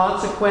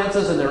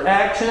consequences and their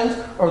actions,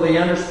 or they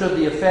understood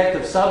the effect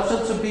of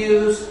substance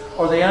abuse,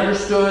 or they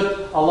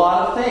understood a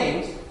lot of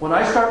things. When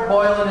I start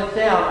boiling it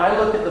down, I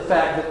look at the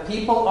fact that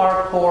people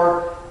are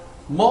poor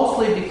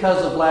mostly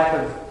because of lack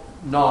of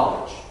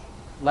knowledge,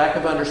 lack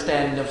of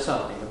understanding of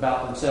something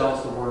about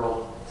themselves, the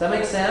world. Does that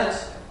make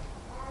sense?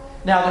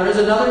 Now, there is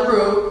another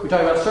group, we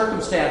talk about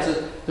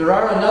circumstances, there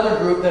are another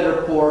group that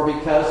are poor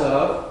because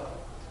of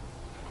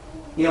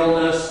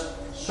illness,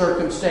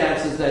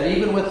 circumstances that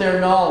even with their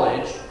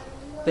knowledge,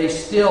 they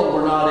still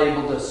were not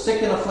able to,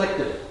 sick and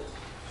afflicted.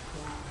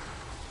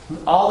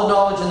 All the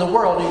knowledge in the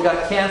world, you've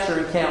got cancer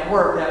and can't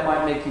work, that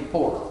might make you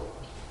poor.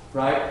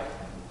 Right?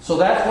 So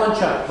that's one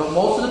chunk. But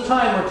most of the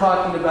time we're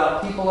talking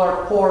about people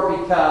are poor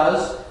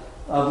because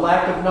of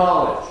lack of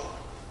knowledge.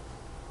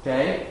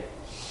 Okay?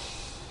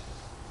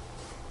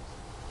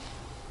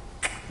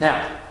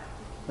 Now,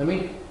 let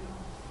me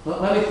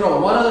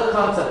throw one other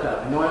concept out.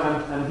 I know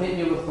I'm hitting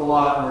you with a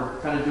lot, and we're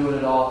kind of doing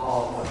it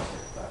all at once here.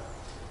 But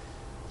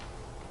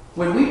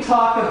when we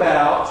talk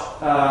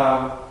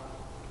about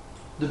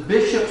the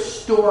bishop's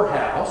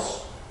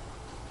storehouse,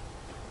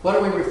 what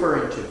are we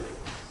referring to?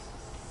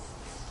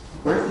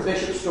 Where's the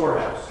bishop's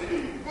storehouse?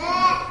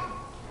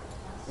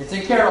 It's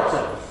in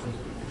Carrollton.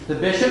 The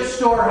bishop's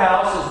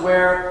storehouse is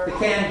where the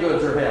canned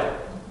goods are held,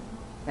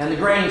 and the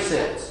grain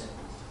sits,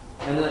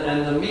 and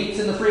the meat's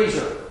in the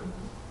freezer.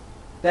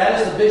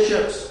 That is the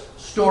bishop's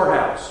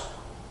storehouse.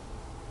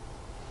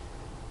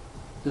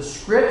 The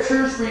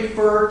scriptures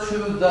refer to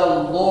the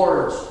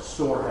Lord's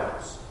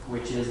storehouse,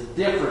 which is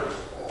different.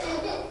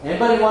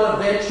 Anybody want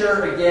to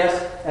venture a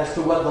guess as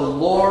to what the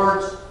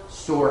Lord's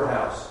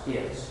storehouse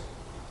is?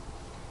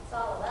 It's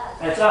all of us.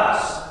 It's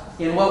us.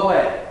 In what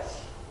way?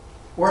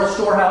 We're a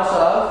storehouse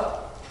of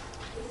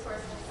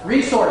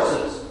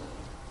resources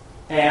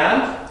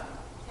and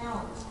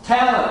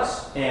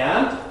talents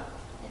and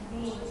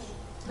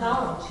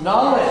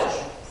knowledge,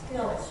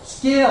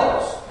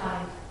 skills,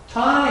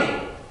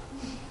 time.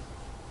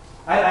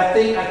 I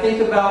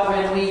think about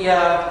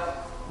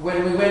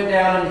when we went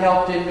down and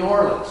helped in New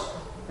Orleans,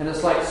 and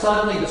it's like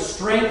suddenly the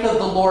strength of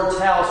the Lord's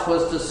house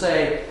was to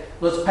say,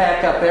 let's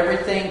pack up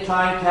everything,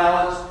 time,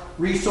 talents,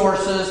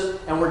 resources,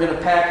 and we're going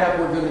to pack up.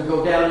 We're going to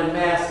go down in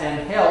mass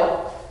and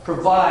help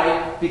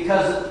provide,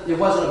 because it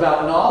wasn't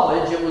about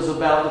knowledge. It was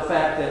about the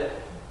fact that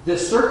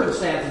this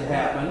circumstance had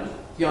happened.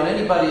 Beyond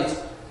anybody's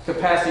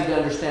capacity to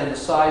understand the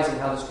size and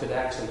how this could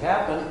actually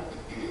happen.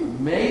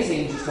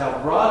 Amazing just how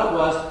broad it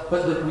was,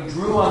 but that we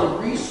drew on the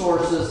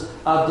resources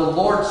of the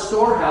Lord's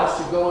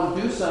storehouse to go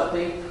and do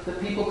something that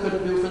people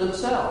couldn't do for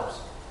themselves.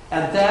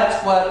 And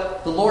that's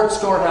what the Lord's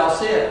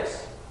storehouse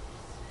is.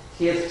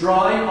 It's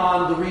drawing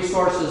on the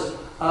resources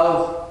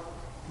of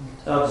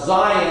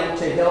Zion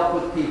to help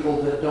with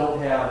people that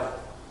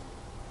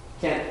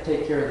can't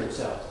take care of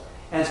themselves.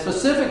 And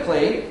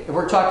specifically, if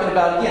we're talking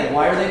about, again,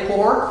 why are they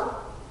poor?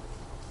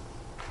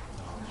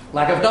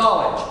 Lack of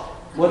knowledge.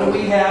 What do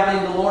we have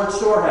in the Lord's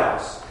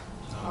storehouse?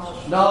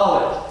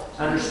 Knowledge,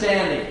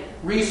 understanding,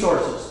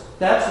 resources.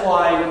 That's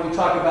why when we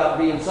talk about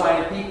being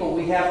Zion people,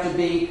 we have to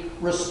be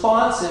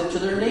responsive to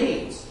their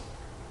needs.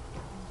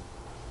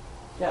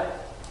 Yeah.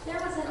 There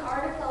was an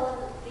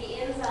article in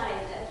the Ensign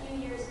a few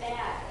years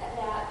back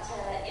about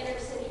inner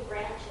city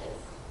branches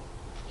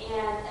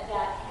and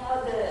about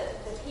how the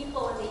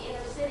people in the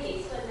inner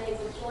cities, when they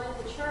would join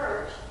the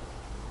church,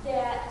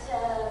 that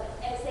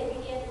as they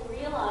began to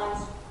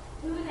realize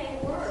who they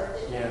were,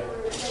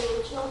 that they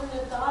were children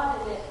of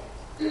God,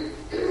 and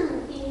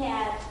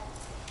that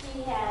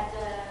he had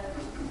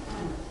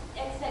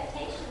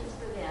expectations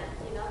for them,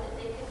 that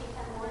they could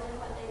become more than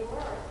what they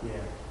were.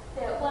 Yeah.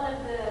 That one of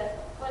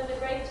the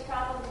greatest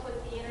problems with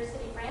the inner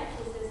city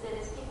branches is that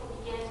as people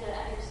began to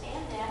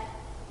understand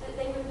that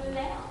they would move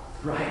out.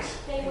 Right.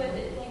 They would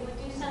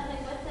do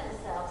something with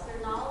themselves. Their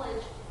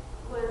knowledge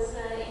was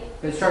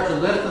They start to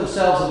lift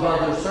themselves above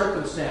their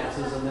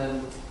circumstances, and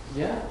then,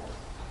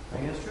 I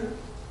guess true.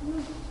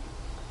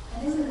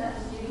 And isn't that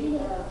the beauty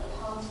of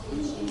home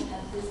teaching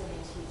and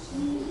visiting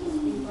teaching? Because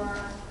we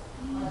learn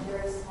on a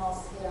very small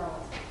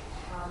scale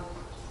how to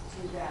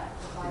do that,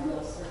 provide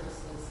those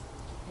services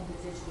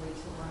individually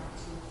to 1 or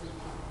 2 or 3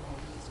 people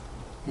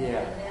maybe. Yeah.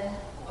 And then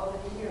over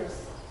the years,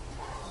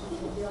 we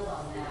can build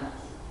on that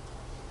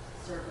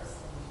service.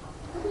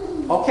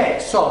 Okay,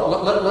 so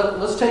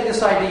let's take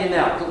this idea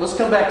now. Let's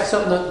come back to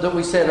something that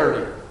we said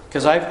earlier.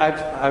 Because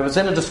I was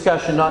in a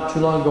discussion not too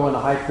long ago in a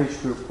high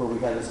priest group where we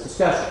had this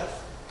discussion.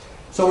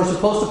 So we're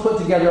supposed to put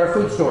together our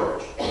food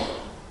storage.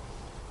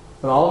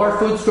 Put all of our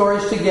food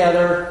storage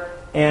together,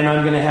 and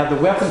I'm going to have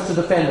the weapons to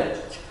defend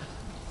it.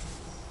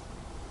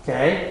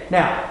 Okay?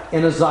 Now,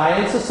 in a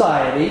Zion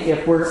society,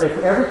 if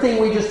everything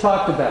we just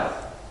talked about,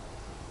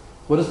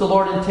 what does the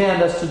Lord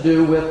intend us to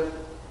do with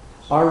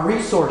our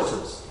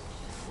resources?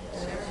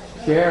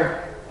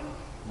 Share.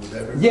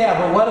 Yeah,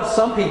 but what if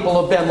some people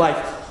have been like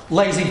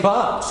lazy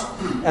bums,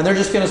 and they're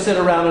just going to sit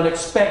around and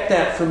expect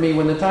that from me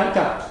when the time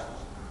comes?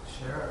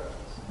 Sure.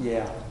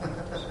 Yeah.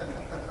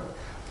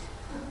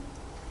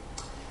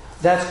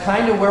 That's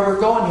kind of where we're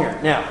going here.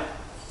 Now.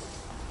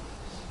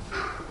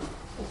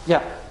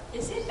 Yeah.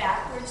 Is it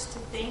backwards to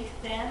think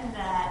then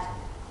that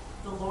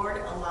the Lord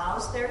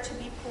allows there to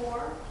be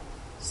poor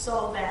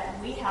so that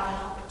we have an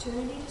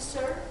opportunity to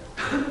serve?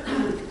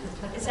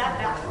 Is that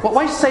backwards? Well,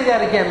 why don't you say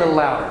that again a little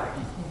louder?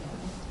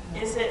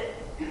 Does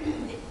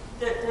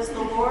the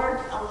Lord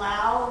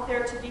allow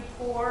there to be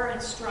poor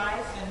and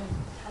strife and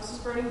houses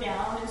burning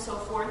down and so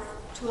forth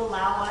to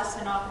allow us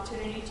an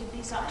opportunity to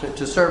be Zion?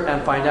 To serve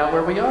and find out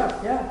where we are.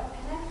 Yeah.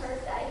 And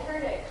I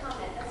heard a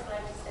comment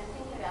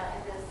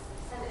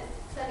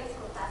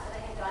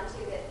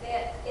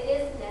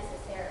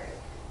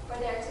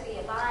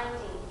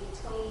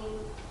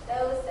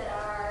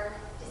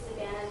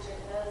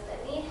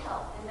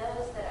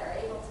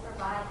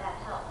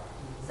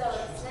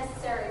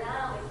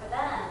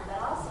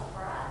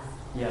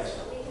Yes. So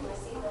we can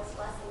receive those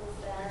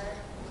blessings there.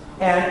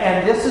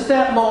 And this is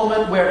that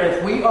moment where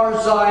if we are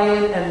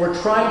Zion and we're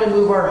trying to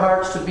move our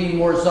hearts to be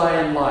more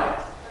Zion-like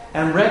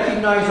and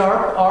recognize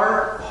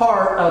our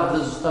part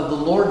of the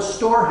Lord's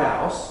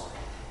storehouse,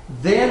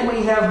 then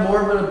we have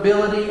more of an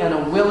ability and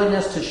a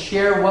willingness to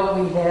share what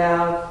we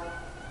have,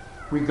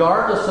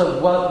 regardless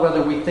of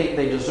whether we think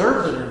they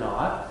deserve it or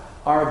not.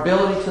 Our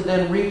ability to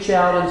then reach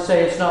out and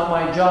say, it's not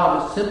my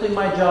job, it's simply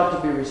my job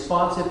to be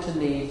responsive to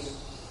needs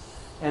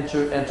and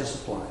to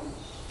supply.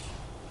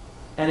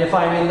 And if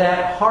I'm in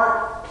that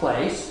heart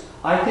place,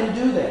 I can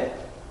do that.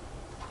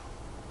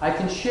 I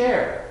can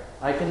share.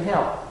 I can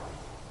help.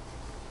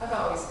 I've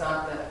always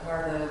thought that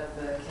part of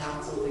the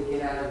counsel to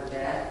get out of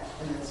debt,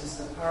 and it's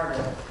just a part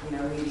of,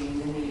 meeting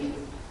the need.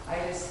 I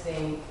just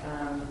think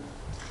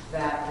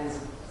that is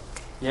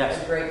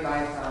a great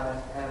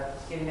byproduct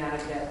of getting out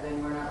of debt.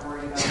 Then we're not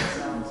worried about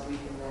ourselves. We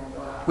can then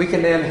go out. We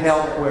can then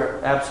help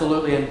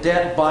absolutely, and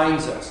debt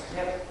binds us.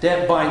 Yep.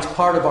 Debt binds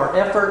part of our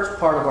efforts,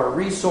 part of our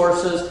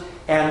resources,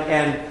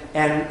 and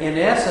in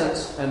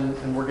essence,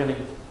 and we're going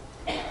to.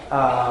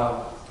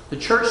 The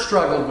church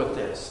struggled with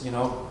this,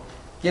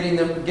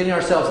 getting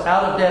ourselves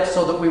out of debt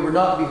so that we were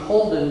not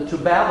beholden to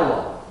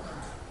Babylon.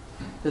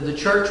 That the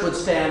church would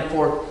stand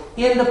for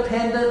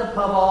independent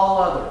above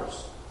all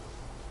others,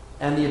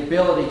 and the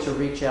ability to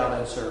reach out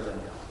and serve and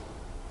help.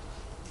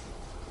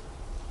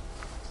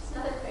 Just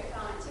another quick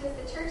comment too is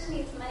the church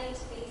needs money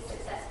to be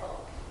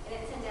successful in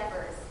its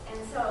endeavors, and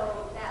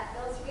so that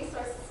those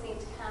resources need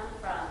to come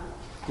from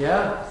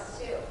us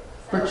too. So,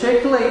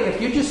 Particularly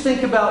if you just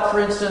think about, for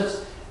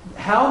instance,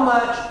 how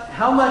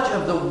much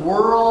of the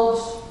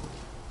world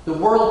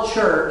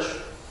church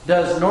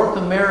does North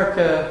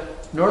American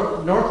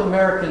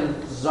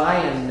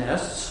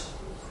Zionists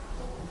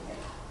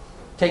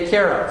take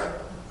care of?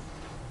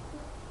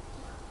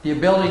 The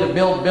ability to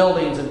build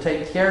buildings and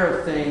take care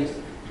of things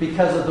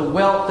because of the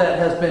wealth that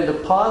has been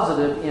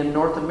deposited in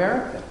North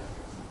America.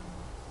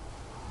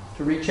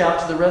 To reach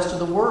out to the rest of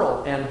the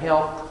world and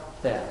help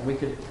that. We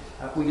could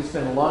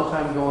spend a long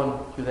time going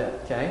through that.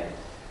 Okay?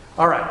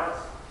 All right.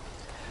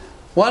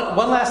 One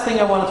last thing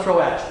I want to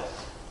throw at you.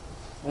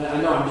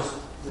 I know I'm just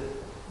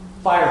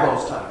fire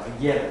hose time. I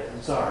get it.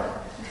 I'm sorry.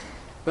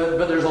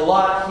 But there's a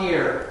lot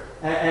here.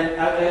 And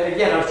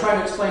again, I was trying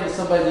to explain to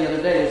somebody the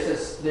other day.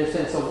 They're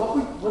saying, so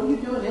what do you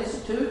do in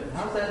Institute?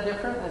 How's that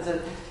different? I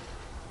said,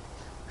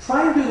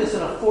 try and do this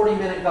in a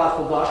 40-minute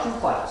gospel doctrine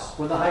class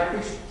when the high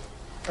priest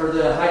or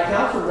the high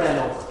counselor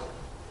ran over.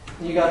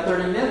 And you got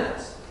 30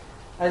 minutes.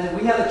 I said,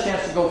 we have a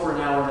chance to go for an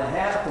hour and a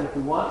half, and if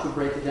we want to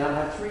break it down,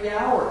 have 3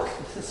 hours.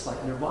 It's just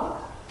like nirvana.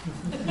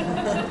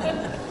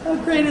 How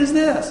great is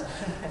this?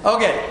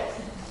 Okay.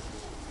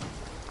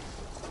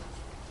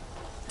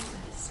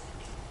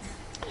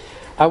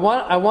 I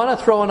want to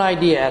throw an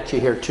idea at you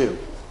here too.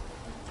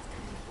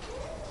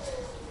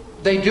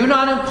 They do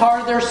not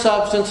impart their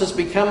substance as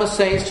become a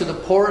saints to the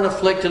poor and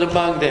afflicted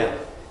among them.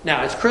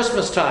 Now, it's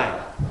Christmas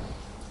time.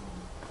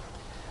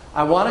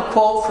 I want to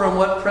quote from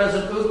what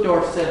President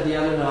Uchtdorf said the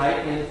other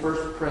night in the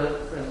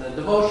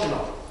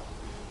devotional.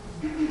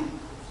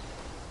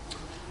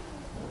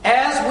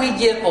 As we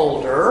get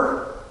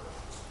older,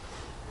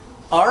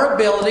 our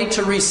ability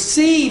to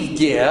receive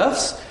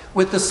gifts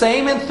with the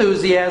same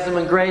enthusiasm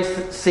and grace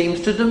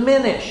seems to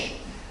diminish.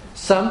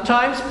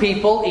 Sometimes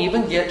people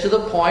even get to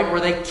the point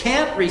where they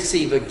can't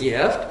receive a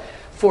gift,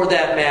 for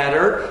that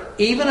matter,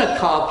 even a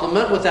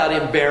compliment without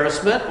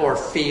embarrassment or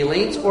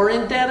feelings or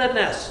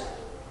indebtedness.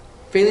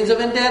 Feelings of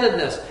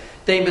indebtedness.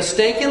 They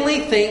mistakenly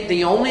think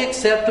the only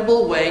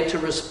acceptable way to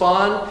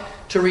respond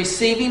to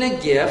receiving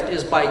a gift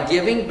is by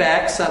giving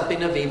back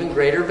something of even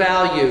greater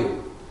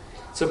value.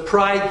 It's a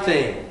pride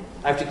thing.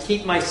 I have to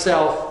keep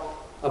myself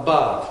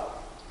above.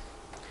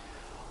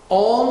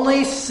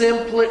 Others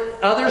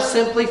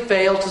simply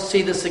fail to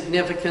see the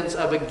significance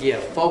of a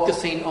gift,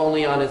 focusing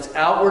only on its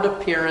outward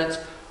appearance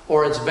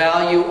or its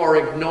value, or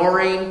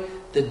ignoring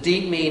the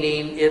deep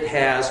meaning it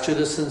has to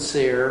the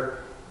sincere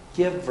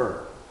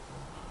giver.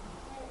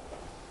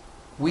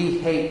 We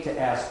hate to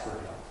ask for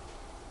help,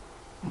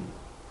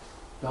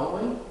 don't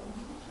we?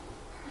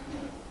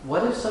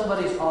 What if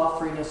somebody's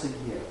offering us a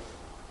gift,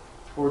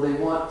 or they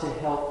want to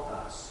help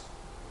us?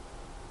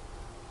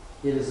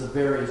 It is a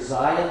very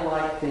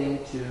Zion-like thing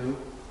to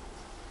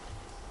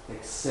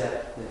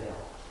accept the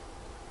help.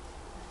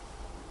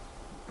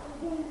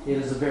 It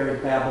is a very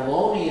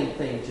Babylonian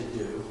thing to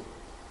do,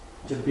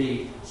 to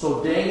be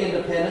so dang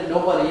independent,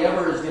 nobody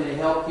ever is going to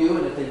help you,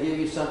 and if they give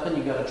you something,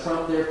 you've got to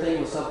trump their thing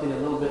with something a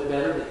little bit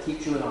better that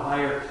keeps you in a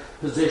higher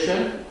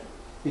position,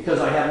 because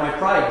I have my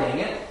pride, dang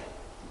it.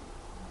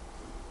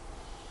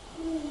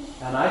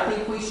 And I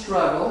think we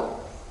struggle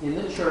in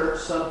the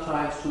church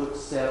sometimes to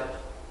accept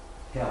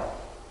help,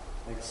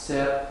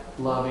 accept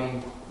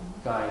loving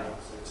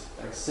guidance,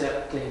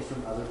 accept things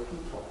from other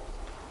people.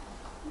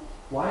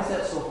 Why is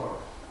that so hard?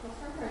 Well,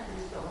 sometimes we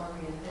just don't want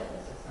to be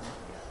indebted to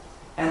somebody else.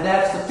 And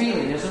that's the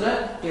feeling, isn't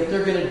it? If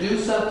they're going to do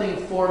something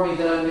for me,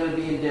 then I'm going to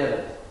be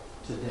indebted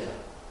to them.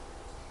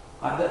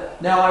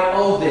 Now I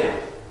owe them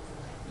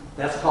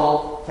That's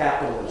called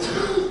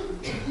capitalism.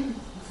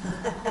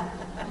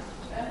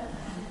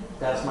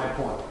 That's my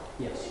point.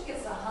 Yes. I think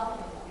it's a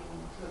humbling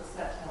feeling to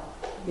accept help.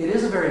 It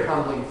is a very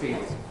humbling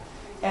feeling.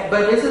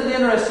 But isn't it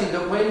interesting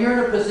that when you're in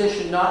a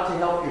position not to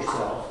help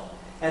yourself,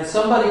 and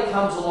somebody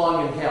comes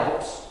along and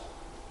helps,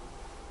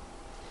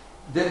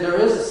 then there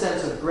is a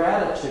sense of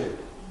gratitude.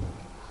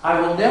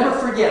 I will never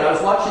forget, I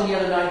was watching the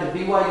other night the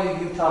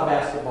BYU-Utah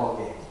basketball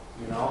game,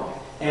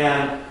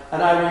 and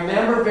I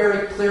remember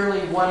very clearly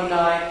one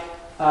night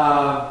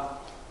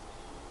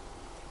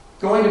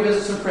going to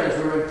visit some friends.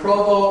 We were in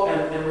Provo,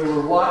 and we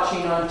were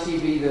watching on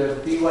TV the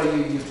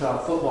BYU-Utah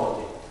football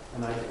game.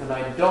 And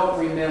I don't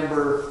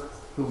remember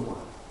who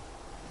won.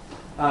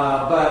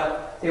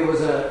 But it was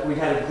we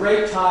had a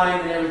great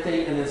time and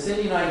everything, and then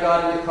Cindy and I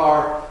got in the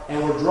car,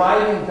 and we're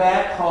driving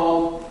back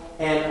home,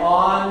 and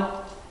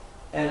off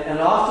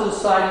to the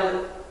side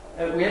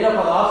of we ended up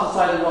on the opposite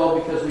side of the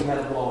road because we had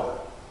a blowout.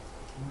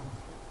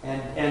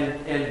 And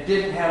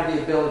didn't have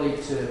the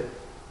ability to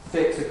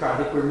fix the car. I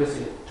think we were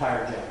missing a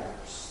tire jack.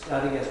 I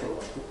think that's what it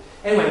was.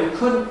 Anyway, we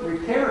couldn't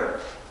repair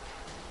it.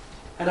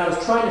 And I was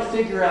trying to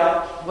figure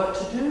out what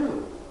to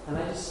do. And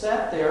I just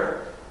sat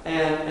there,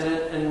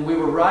 and we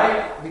were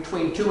right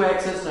between two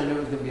exits, and I knew it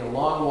was going to be a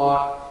long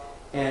walk.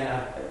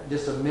 And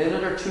just a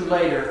minute or two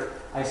later,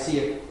 I see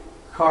a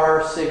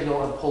car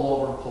signal and pull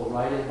over and pull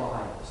right in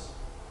behind us.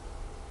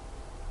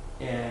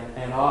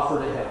 And offer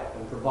to help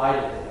and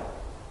provided to help.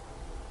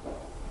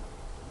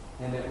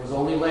 And it was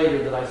only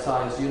later that I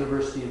saw his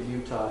University of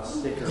Utah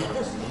sticker on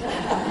his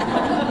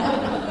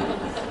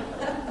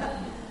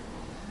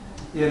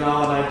and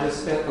I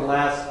just spent the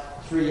last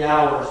 3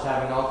 hours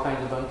having all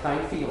kinds of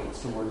unkind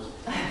feelings towards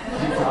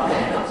Utah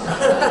fans.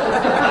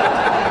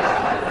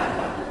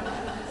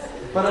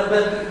 but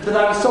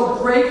I was so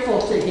grateful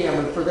to him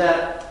and for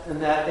that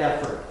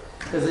effort,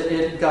 because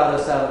it got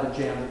us out of a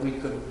jam that we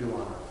couldn't do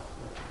on our own.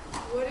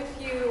 What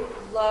if you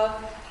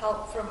love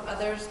help from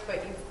others,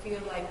 but you feel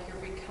like you're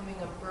becoming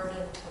a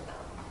burden to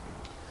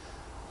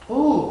them?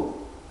 Ooh.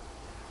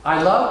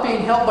 I love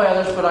being helped by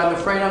others, but I'm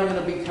afraid I'm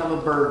going to become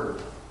a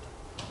burden.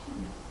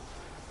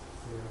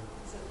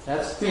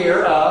 That's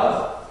fear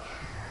of...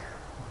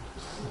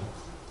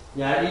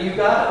 Yeah, you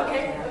got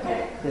it.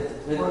 Okay.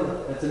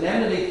 It's an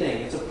enmity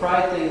thing. It's a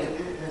pride thing. As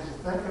you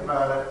think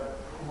about it,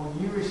 when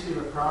you receive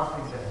a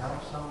prompting to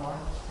help someone,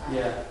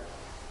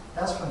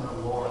 that's from the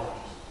Lord.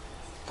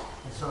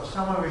 And so if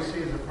someone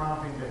receives a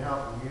prompting to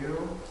help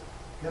you,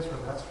 guess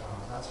what that's from?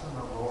 That's from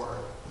the Lord.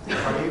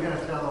 Are you going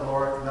to tell the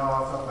Lord, no,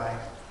 I'll go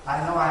back? I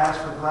know I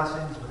asked for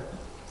blessings, but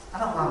I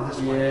don't want them this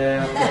way.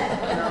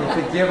 Yeah.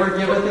 If the giver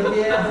giveth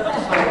again.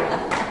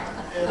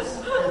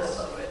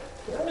 So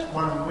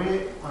when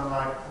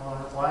my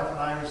wife and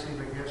I receive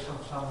a gift from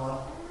someone,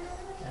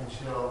 and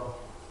she'll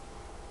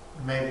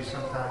maybe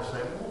sometimes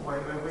say, oh,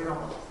 wait, we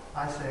don't.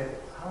 I say,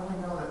 how do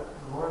we know that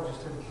the Lord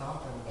just didn't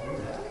prompt him to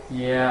do that?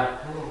 Yeah,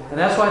 and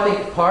that's why I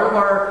think part of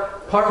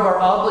our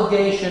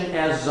obligation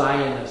as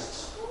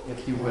Zionists,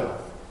 if you will,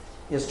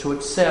 is to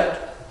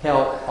accept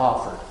help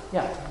offered.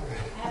 Yeah.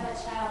 I have a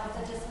child with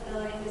a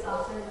disability who's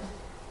often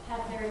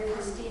had very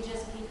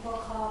prestigious people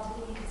called to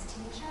be his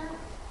teacher,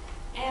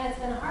 and it's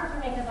been hard for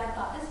me because I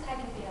thought this guy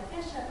could be a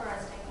bishop or a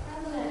stake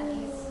president, and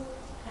he's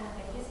kind of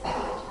babysitting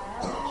my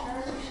child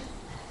at church.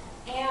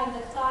 And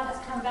the thought has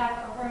come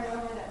back over and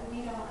over that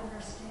we don't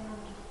understand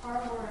our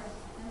worth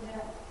and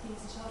that these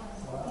children,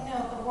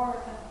 the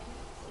worth of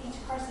each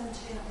person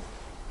too.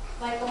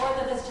 Like the worth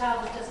of this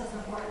child is just as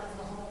important as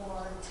the whole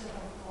world to the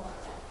Lord.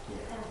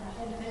 And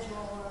the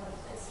individual worth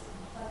is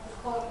like the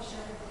quote we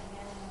shared at the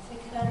beginning. If we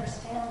could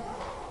understand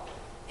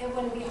it, it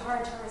wouldn't be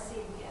hard to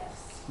receive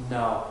gifts.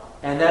 No.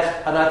 And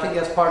I think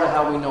that's part of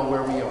how we know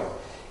where we are.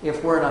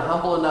 If we're in a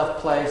humble enough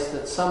place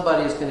that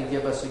somebody is going to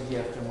give us a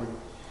gift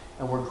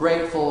and we're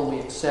grateful and we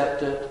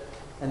accept it,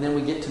 and then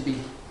we get to be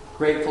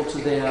grateful to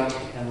them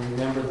and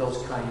remember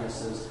those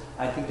kindnesses,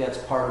 I think that's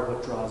part of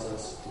what draws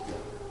us together.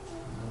 Does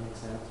that make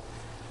sense?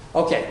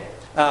 Okay.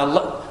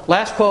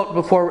 Last quote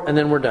before, and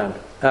then we're done.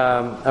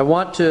 I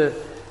want to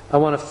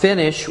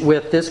finish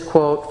with this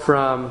quote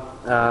from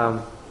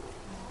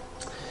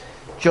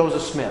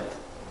Joseph Smith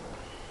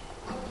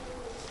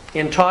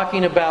in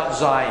talking about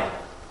Zion.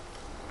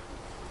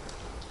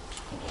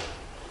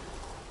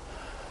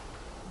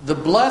 The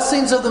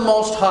blessings of the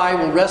Most High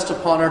will rest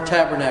upon our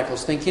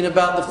tabernacles, thinking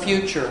about the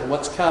future and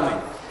what's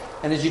coming.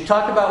 And as you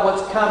talk about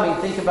what's coming,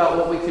 think about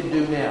what we could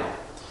do now.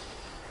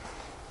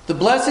 The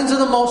blessings of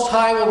the Most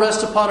High will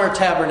rest upon our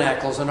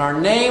tabernacles, and our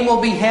name will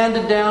be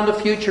handed down to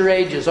future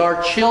ages.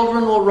 Our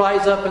children will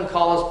rise up and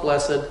call us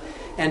blessed,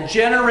 and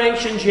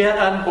generations yet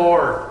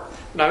unborn.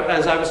 Now,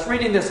 as I was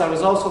reading this, I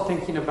was also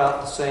thinking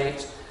about the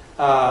saints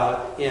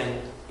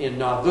in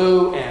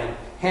Nauvoo and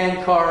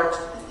handcarts,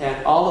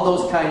 and all of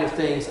those kind of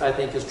things I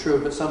think is true,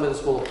 but some of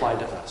this will apply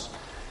to us.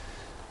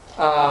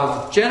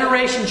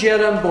 Generations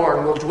yet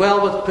unborn will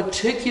dwell with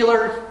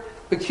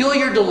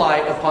peculiar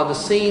delight upon the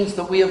scenes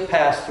that we have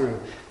passed through,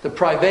 the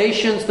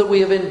privations that we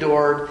have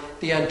endured,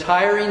 the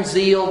untiring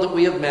zeal that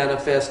we have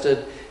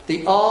manifested,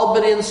 the all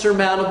but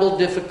insurmountable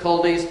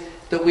difficulties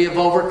that we have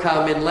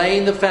overcome in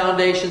laying the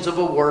foundations of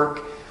a work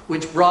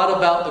which brought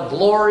about the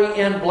glory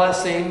and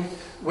blessing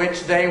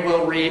which they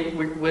will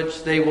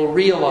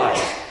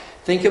realize.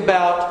 Think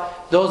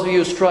about those of you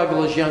who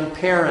struggle as young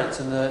parents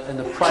and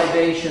the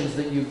privations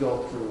that you go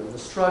through and the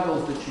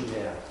struggles that you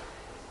have.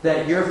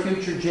 That your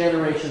future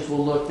generations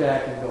will look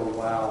back and go,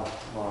 wow,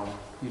 Mom,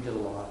 you did a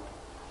lot.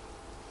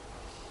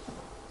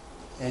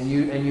 And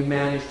you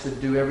managed to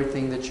do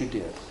everything that you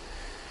did.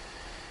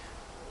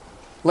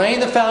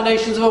 Laying the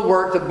foundations of a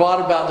work that brought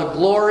about the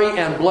glory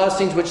and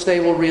blessings which they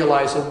will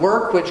realize. A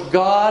work which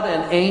God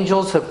and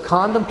angels have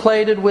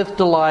contemplated with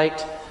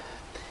delight,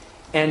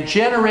 and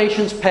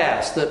generations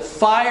past, that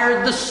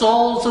fired the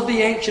souls of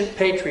the ancient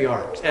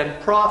patriarchs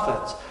and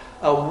prophets.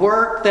 A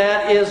work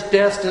that is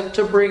destined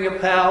to bring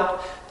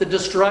about the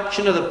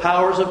destruction of the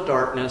powers of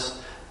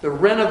darkness, the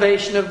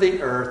renovation of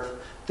the earth,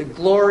 the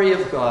glory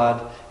of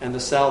God, and the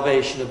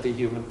salvation of the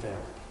human family.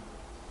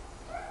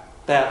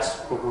 That's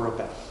what we're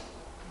about.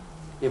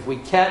 If we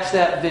catch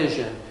that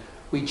vision,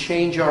 we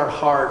change our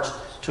hearts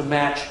to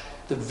match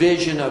the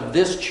vision of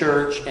this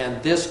church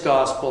and this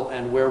gospel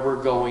and where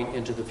we're going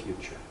into the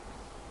future.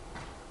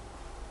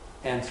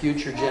 And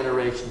future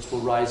generations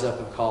will rise up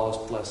and call us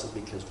blessed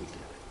because we did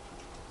it.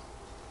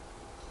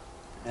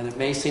 And it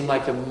may seem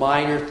like a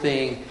minor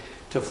thing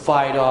to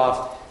fight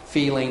off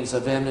feelings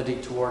of enmity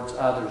towards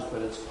others,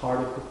 but it's part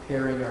of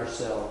preparing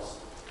ourselves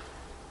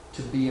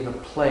to be in a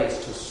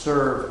place to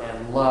serve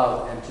and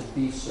love and to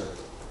be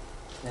served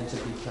and to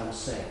become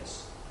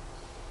saints.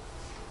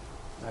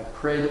 I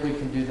pray that we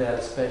can do that,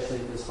 especially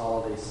this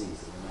holiday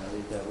season. And I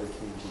leave that with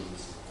you in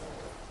Jesus' name.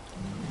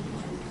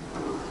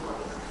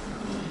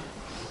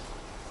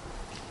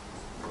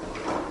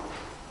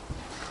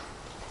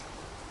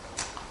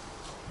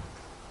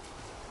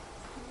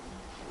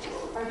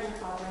 Our dear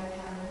Father in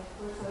heaven,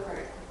 we're so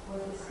grateful for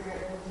the Spirit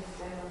that has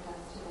been with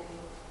us today,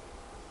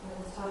 that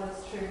has taught us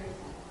truth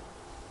and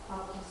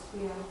helped us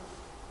feel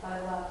thy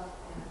love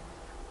and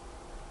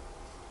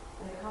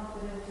thy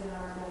confidence in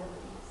our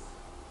abilities.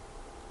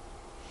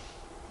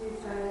 Please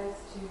guide us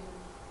to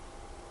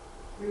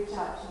reach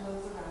out to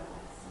those around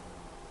us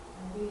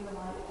and be the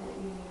light that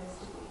you need us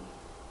to be.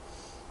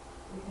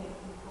 We thank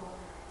you for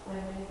thy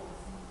many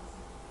blessings.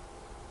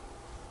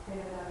 Pray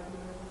that I would be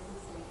with us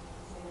this day.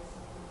 Say this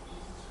in the name of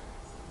Jesus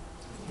Christ.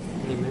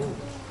 Amen.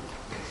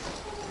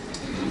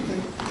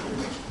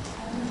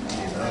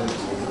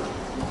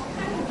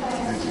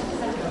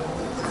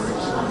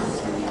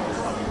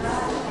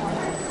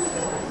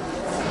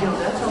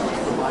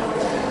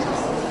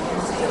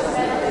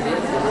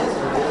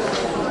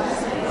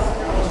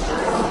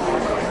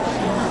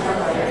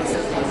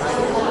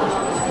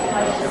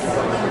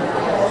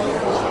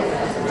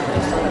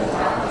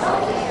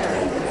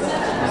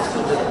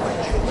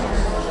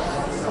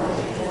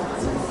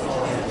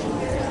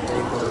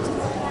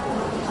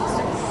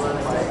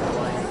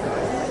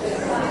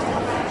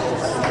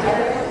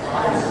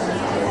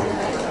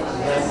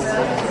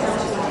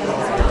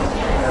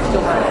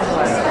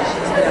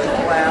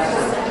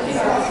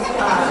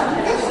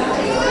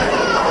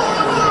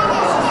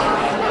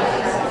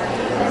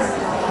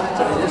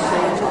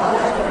 This